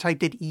that, I would have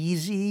typed it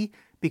easy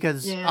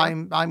because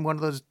I'm one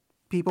of those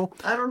people.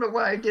 I don't know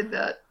why I did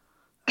that.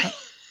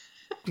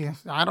 Yeah,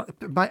 I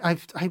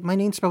don't. My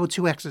name's spelled with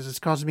two X's. It's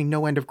causing me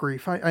no end of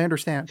grief. I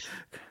understand.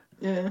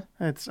 Yeah.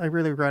 I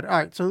really regret it. All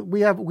right, so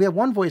we have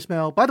one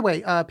voicemail. By the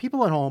way,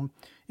 people at home,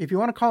 if you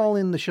want to call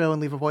in the show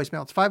and leave a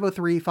voicemail, it's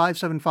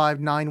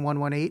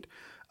 503-575-9118.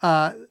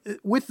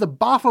 With the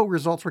Boffo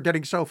results we're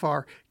getting so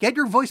far, get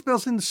your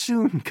voicemails in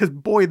soon because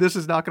boy, this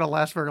is not going to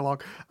last very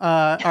long.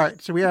 All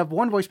right, so we have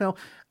one voicemail.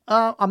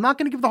 I'm not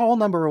going to give the whole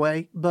number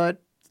away,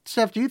 but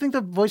Steph, do you think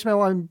the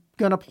voicemail I'm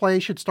going to play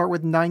should start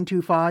with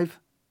 925?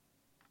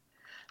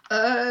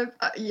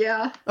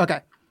 Yeah.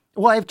 Okay.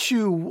 Well, I have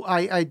two.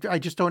 I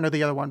just don't know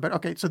the other one, but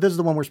okay. So this is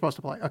the one we're supposed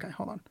to play. Okay,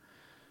 hold on.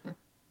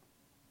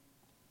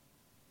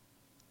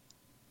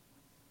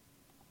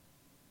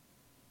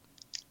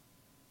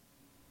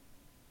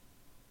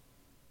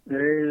 Hey,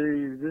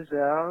 is this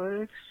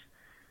Alex?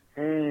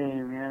 Hey,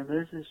 man,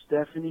 this is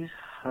Stephanie's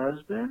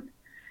husband.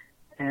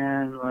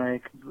 And,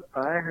 like,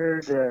 I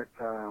heard that,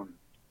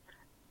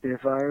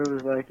 if I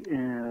was, like,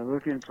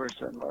 looking for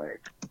some,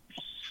 like,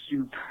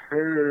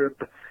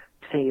 superb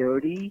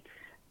peyote,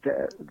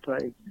 that,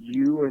 like,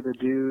 you were the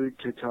dude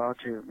to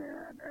talk to,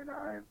 man. And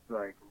I'm,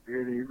 like,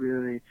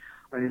 really,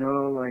 I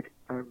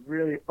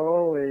really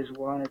always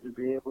wanted to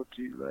be able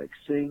to, like,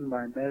 sing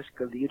my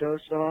Mescalito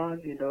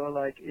song,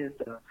 like in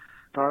the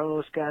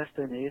Carlos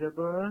Castaneda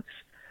books.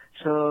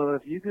 So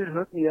if you could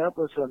hook me up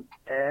with some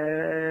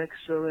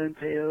excellent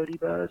peyote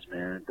buds,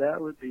 man,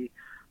 that would be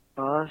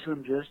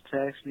awesome. Just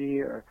text me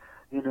or,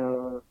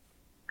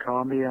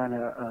 call me on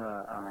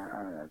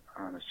a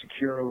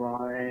secure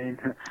line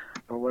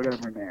or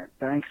whatever, man.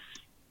 Thanks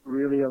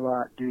really a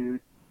lot, dude.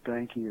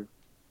 Thank you.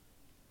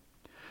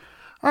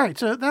 All right,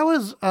 so that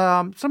was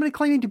somebody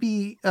claiming to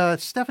be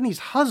Stephanie's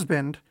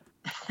husband,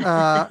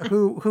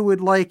 who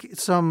would like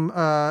some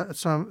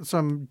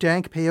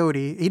dank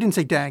peyote. He didn't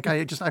say dank.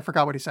 I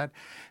forgot what he said.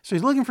 So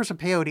he's looking for some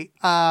peyote.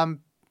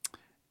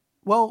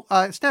 Well,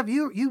 Steph,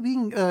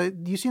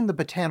 you seem the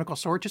botanical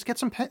sort. Just get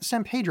some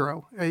San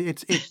Pedro.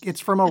 It's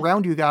from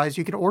around you guys.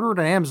 You can order it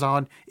on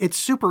Amazon. It's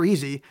super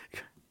easy.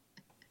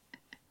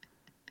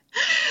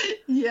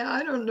 Yeah,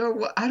 I don't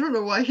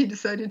know why he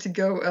decided to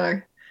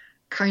go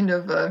kind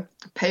of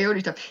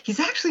peyote type.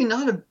 He's actually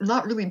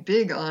not really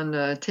big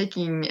on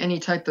taking any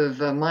type of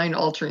mind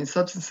altering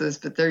substances,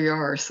 but there you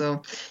are.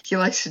 So he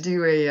likes to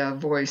do a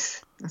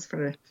voice. That's for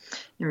the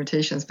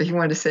invitations, but he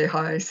wanted to say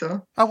hi.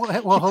 So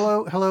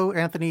hello,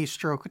 Anthony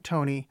Stroke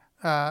Tony,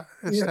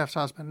 Steph's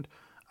husband.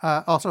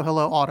 Also,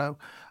 hello, Otto,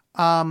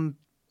 and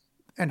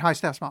hi,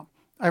 Steph's mom.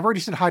 I've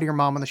already said hi to your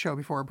mom on the show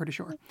before. I'm pretty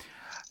sure.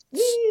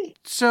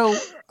 So,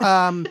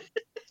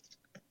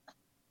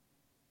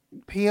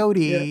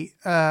 peyote,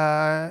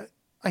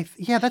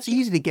 that's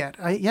easy to get.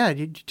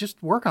 You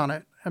just work on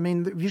it. I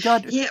mean, you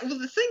got. Yeah, well,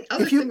 the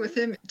other thing with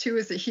him too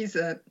is that he's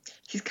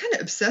kind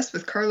of obsessed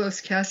with Carlos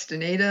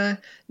Castaneda.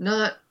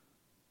 Not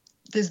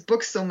his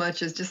books so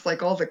much as just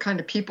like all the kind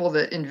of people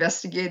that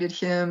investigated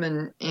him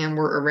and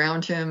were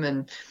around him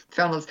and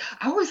found those.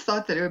 I always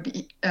thought that it would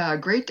be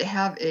great to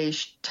have a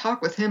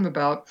talk with him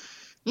about,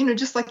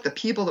 just like the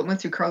people that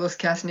went through Carlos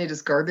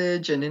Castaneda's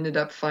garbage and ended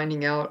up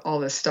finding out all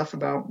this stuff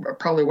about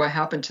probably what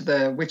happened to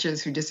the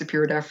witches who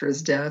disappeared after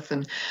his death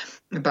and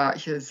about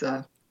his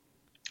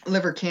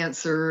liver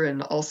cancer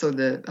and also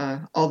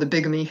all the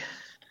bigamy.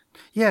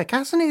 Yeah,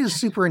 Castaneda is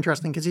super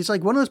interesting because he's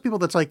like one of those people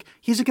that's like,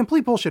 he's a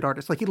complete bullshit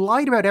artist. Like he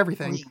lied about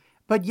everything,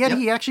 but yet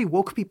he actually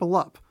woke people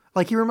up.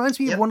 Like he reminds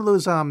me of one of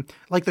those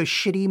like those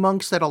shitty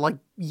monks that'll like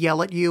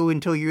yell at you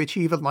until you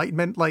achieve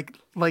enlightenment, like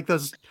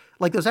those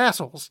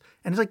assholes.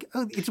 And it's like,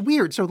 oh, it's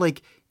weird. So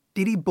like,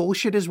 did he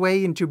bullshit his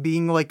way into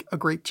being like a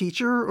great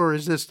teacher, or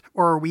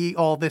are we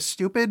all this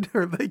stupid?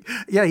 Or like,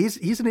 yeah,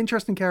 he's an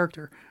interesting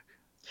character.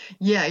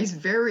 Yeah, he's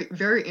very,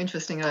 very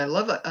interesting. And I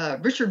love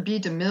Richard B.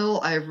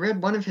 DeMille. I've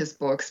read one of his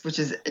books, which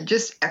is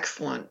just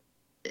excellent,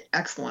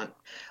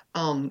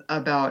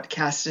 about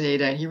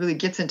Castaneda. And he really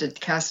gets into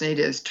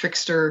Castaneda as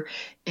trickster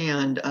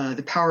and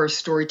the power of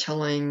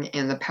storytelling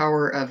and the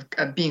power of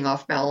being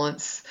off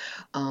balance.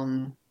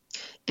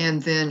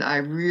 And then I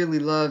really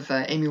love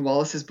Amy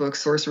Wallace's book,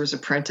 Sorcerer's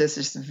Apprentice.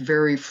 It's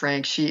very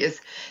frank.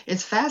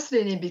 It's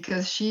fascinating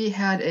because she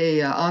had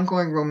a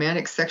ongoing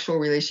romantic sexual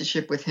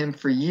relationship with him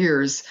for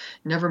years,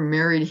 never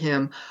married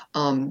him.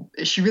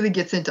 She really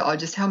gets into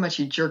just how much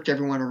he jerked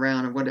everyone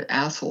around and what an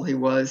asshole he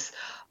was,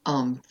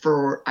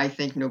 for, I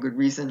think, no good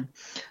reason.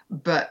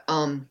 But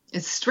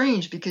it's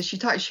strange because she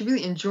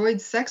really enjoyed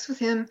sex with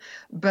him,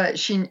 but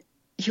he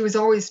was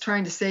always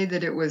trying to say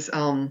that it was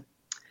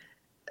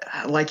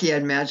like he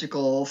had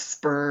magical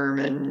sperm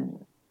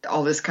and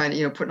all this kind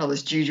of, putting all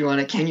this juju on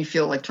it. Can you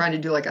feel like trying to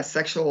do like a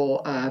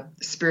sexual,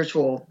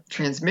 spiritual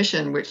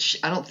transmission, which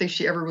I don't think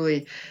she ever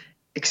really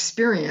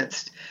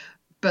experienced.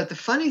 But the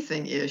funny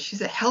thing is she's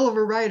a hell of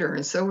a writer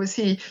and so was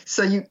he.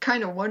 So you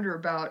kind of wonder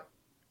about,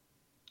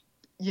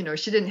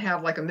 she didn't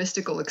have like a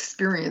mystical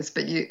experience,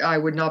 but I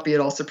would not be at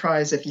all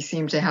surprised if you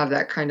seemed to have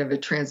that kind of a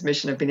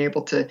transmission of being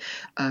able to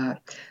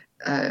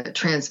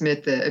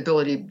transmit the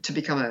ability to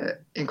become an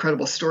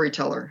incredible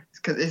storyteller,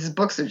 because his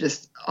books are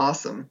just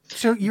awesome.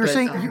 So you're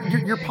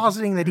saying you're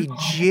positing that he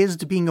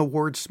jizzed being a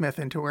wordsmith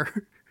into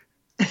her.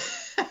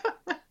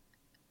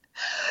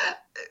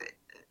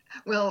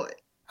 Well,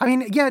 I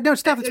mean, yeah, no,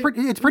 Steph, it's pretty.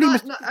 I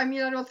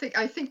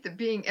think that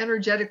being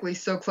energetically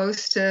so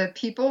close to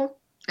people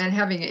and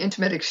having an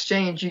intimate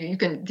exchange, you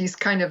can, these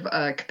kind of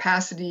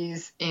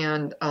capacities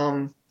and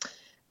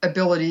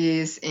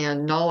abilities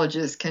and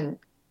knowledges can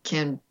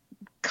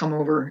come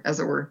over, as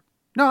it were.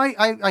 No,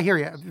 I hear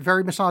you.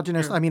 Very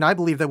misogynist. Yeah. I mean, I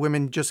believe that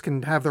women just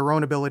can have their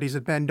own abilities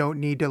that men don't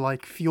need to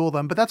like fuel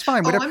them, but that's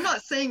fine. I'm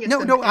not saying it's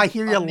no. I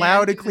hear you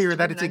loud and clear.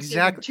 That it's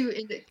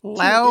exactly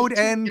loud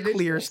and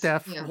clear,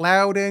 Steph. Yeah.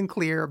 Loud and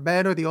clear.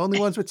 Men are the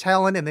only ones with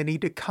talent, and they need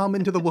to come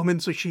into the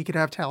woman so she can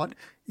have talent.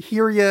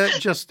 Hear you.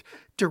 Just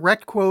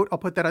direct quote. I'll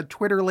put that on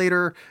Twitter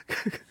later.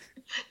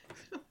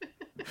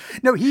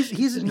 No,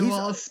 he's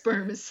all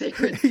sperm is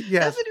sacred.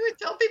 Yes. That's what he would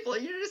tell people.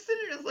 You're just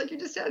sitting there, it's like you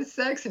just had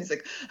sex, and he's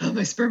like, "Oh,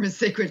 my sperm is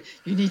sacred.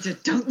 You need to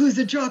don't lose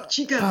a drop,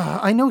 chica."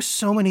 I know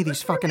so many of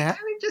these fucking.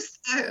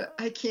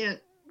 I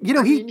can't.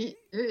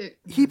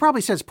 He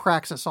probably says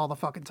praxis all the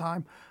fucking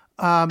time.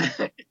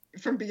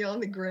 From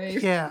beyond the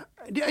grave. Yeah.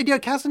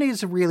 Castaneda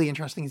is a really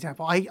interesting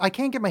example. I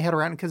can't get my head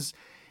around it because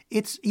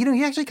it's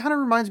he actually kind of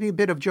reminds me a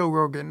bit of Joe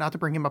Rogan. Not to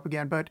bring him up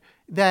again, but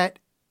that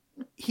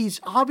he's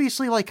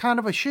obviously like kind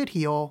of a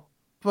shitheel.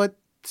 But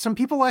some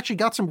people actually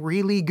got some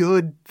really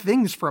good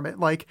things from it.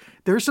 Like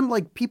there's some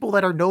like people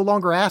that are no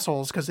longer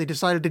assholes because they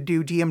decided to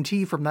do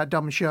DMT from that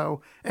dumb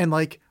show and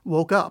like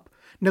woke up.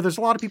 Now there's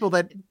a lot of people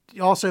that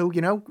also,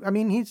 I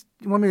mean,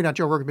 maybe not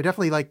Joe Rogan, but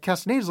definitely like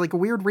Castaneda's like a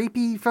weird,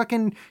 rapey,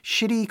 fucking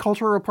shitty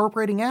culture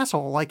appropriating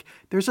asshole. Like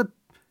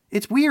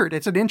it's weird.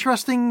 It's an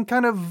interesting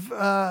kind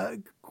of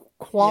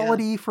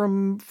quality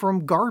from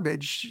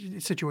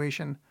garbage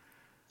situation.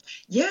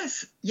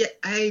 Yes. Yeah.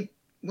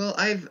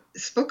 I've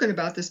spoken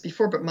about this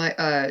before, but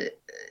my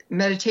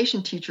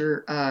meditation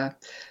teacher,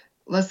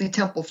 Leslie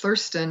Temple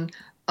Thurston,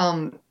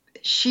 I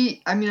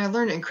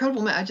learned an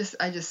incredible amount.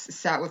 I just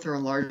sat with her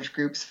in large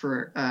groups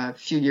for a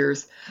few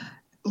years,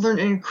 learned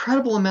an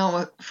incredible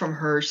amount from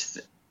her. She's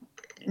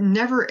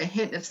never a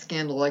hint of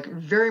scandal, like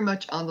very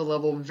much on the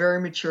level, very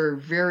mature,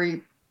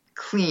 very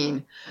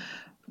clean.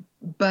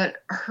 But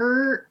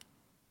her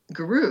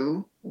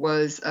guru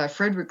was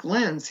Frederick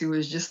Lenz, who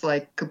was just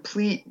like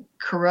complete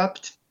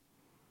corrupt,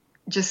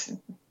 just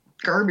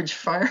garbage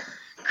fire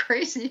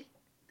crazy.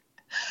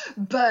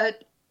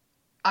 But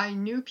I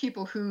knew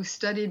people who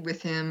studied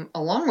with him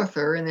along with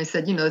her, and they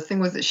said, the thing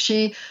was that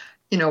she,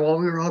 while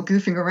we were all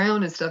goofing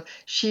around and stuff,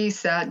 she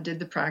sat and did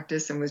the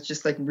practice and was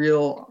just like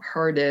real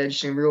hard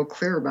edged and real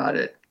clear about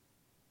it.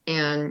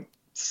 And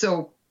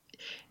so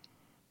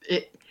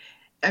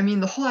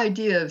the whole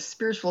idea of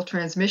spiritual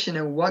transmission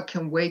and what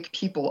can wake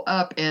people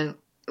up, and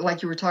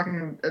like you were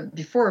talking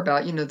before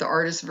about, the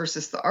artist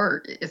versus the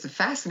art, it's a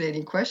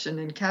fascinating question.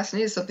 And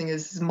Castaneda is something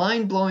is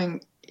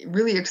mind-blowing,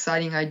 really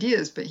exciting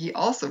ideas, but he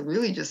also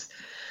really just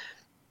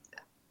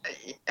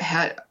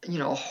had,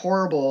 a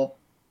horrible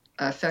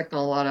effect on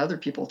a lot of other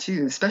people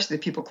too, especially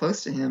the people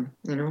close to him,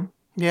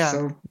 Yeah.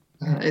 So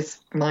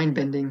it's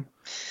mind-bending.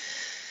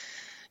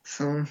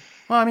 So.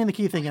 Well, I mean, the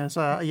key thing is,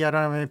 I don't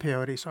have any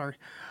peyote, sorry.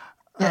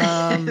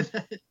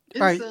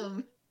 Right.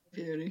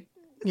 Peyote.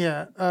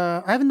 Yeah,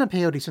 I haven't done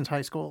peyote since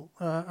high school.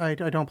 I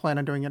don't plan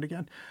on doing it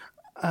again.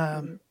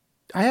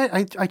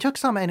 I took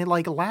some and it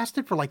like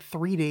lasted for like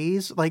 3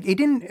 days. Like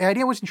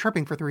I wasn't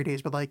tripping for 3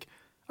 days, but like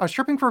I was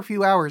tripping for a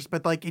few hours,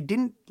 but like it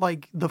didn't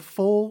like the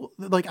full,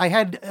 like I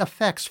had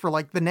effects for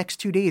like the next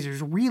 2 days. It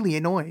was really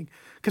annoying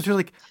because it was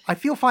like, I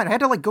feel fine. I had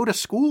to like go to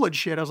school and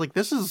shit. I was like,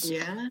 this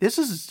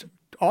is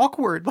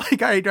awkward.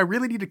 Like I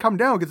really need to come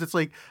down because it's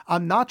like,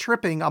 I'm not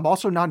tripping. I'm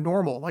also not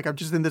normal. Like I'm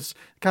just in this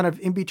kind of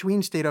in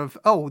between state of,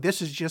 oh,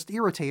 this is just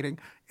irritating.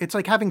 It's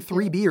like having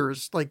 3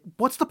 beers. Like,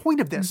 what's the point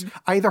of this? Mm-hmm.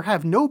 I either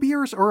have no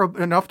beers or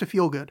enough to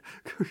feel good.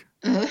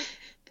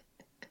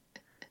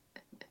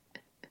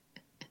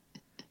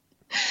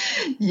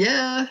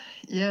 Yeah.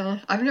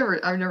 I've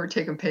never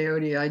taken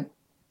peyote.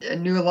 I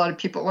knew a lot of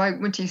people. Well, I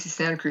went to UC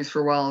Santa Cruz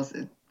for a while.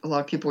 A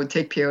lot of people would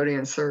take peyote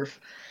and surf.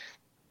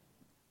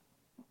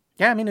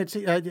 Yeah, I mean,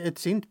 it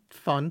seemed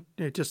fun.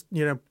 It just,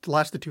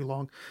 lasted too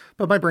long.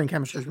 But my brain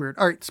chemistry is weird.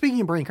 All right,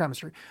 speaking of brain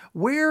chemistry,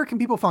 where can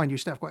people find you,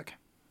 Steph Quick?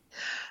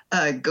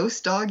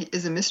 Ghost Dog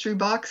is a mystery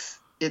box.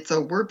 It's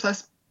a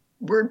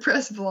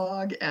WordPress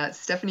blog at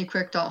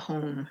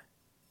stephaniequick.home.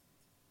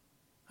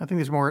 I think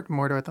there's more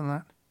to it than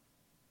that.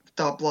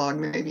 .blog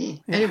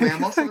maybe. Yeah. Anyway,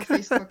 I'm also on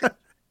Facebook at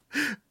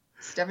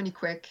Stephanie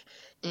Quick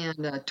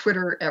and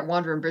Twitter at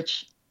Wandering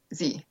Britch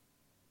Z.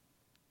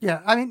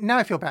 Yeah, I mean, now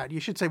I feel bad. You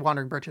should say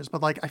Wandering Britches,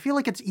 but like I feel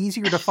like it's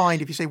easier to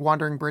find if you say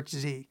Wandering Britch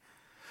Z.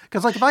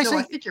 Because like if I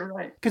think you're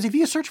right. Because if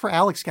you search for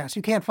Alex Cast,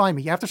 you can't find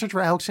me. You have to search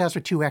for Alex Cast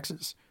with 2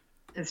 X's.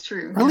 It's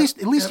true. Or at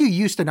least you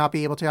used to not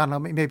be able to. I don't know.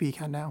 Maybe you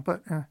can now,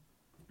 but.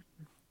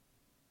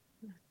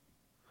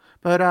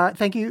 But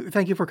thank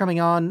you for coming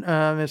on,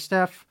 Miss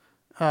Steph.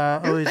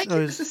 Thank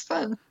you. This is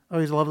fun.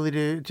 Always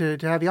lovely to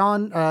have you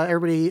on.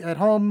 Everybody at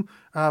home,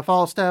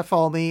 follow Steph,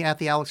 follow me at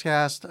the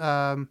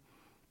AlexCast.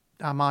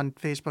 I'm on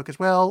Facebook as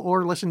well,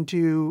 or listen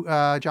to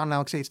John and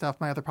Alex Say Stuff,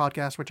 my other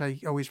podcast, which I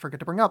always forget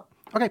to bring up.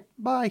 Okay,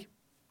 bye.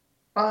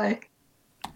 Bye.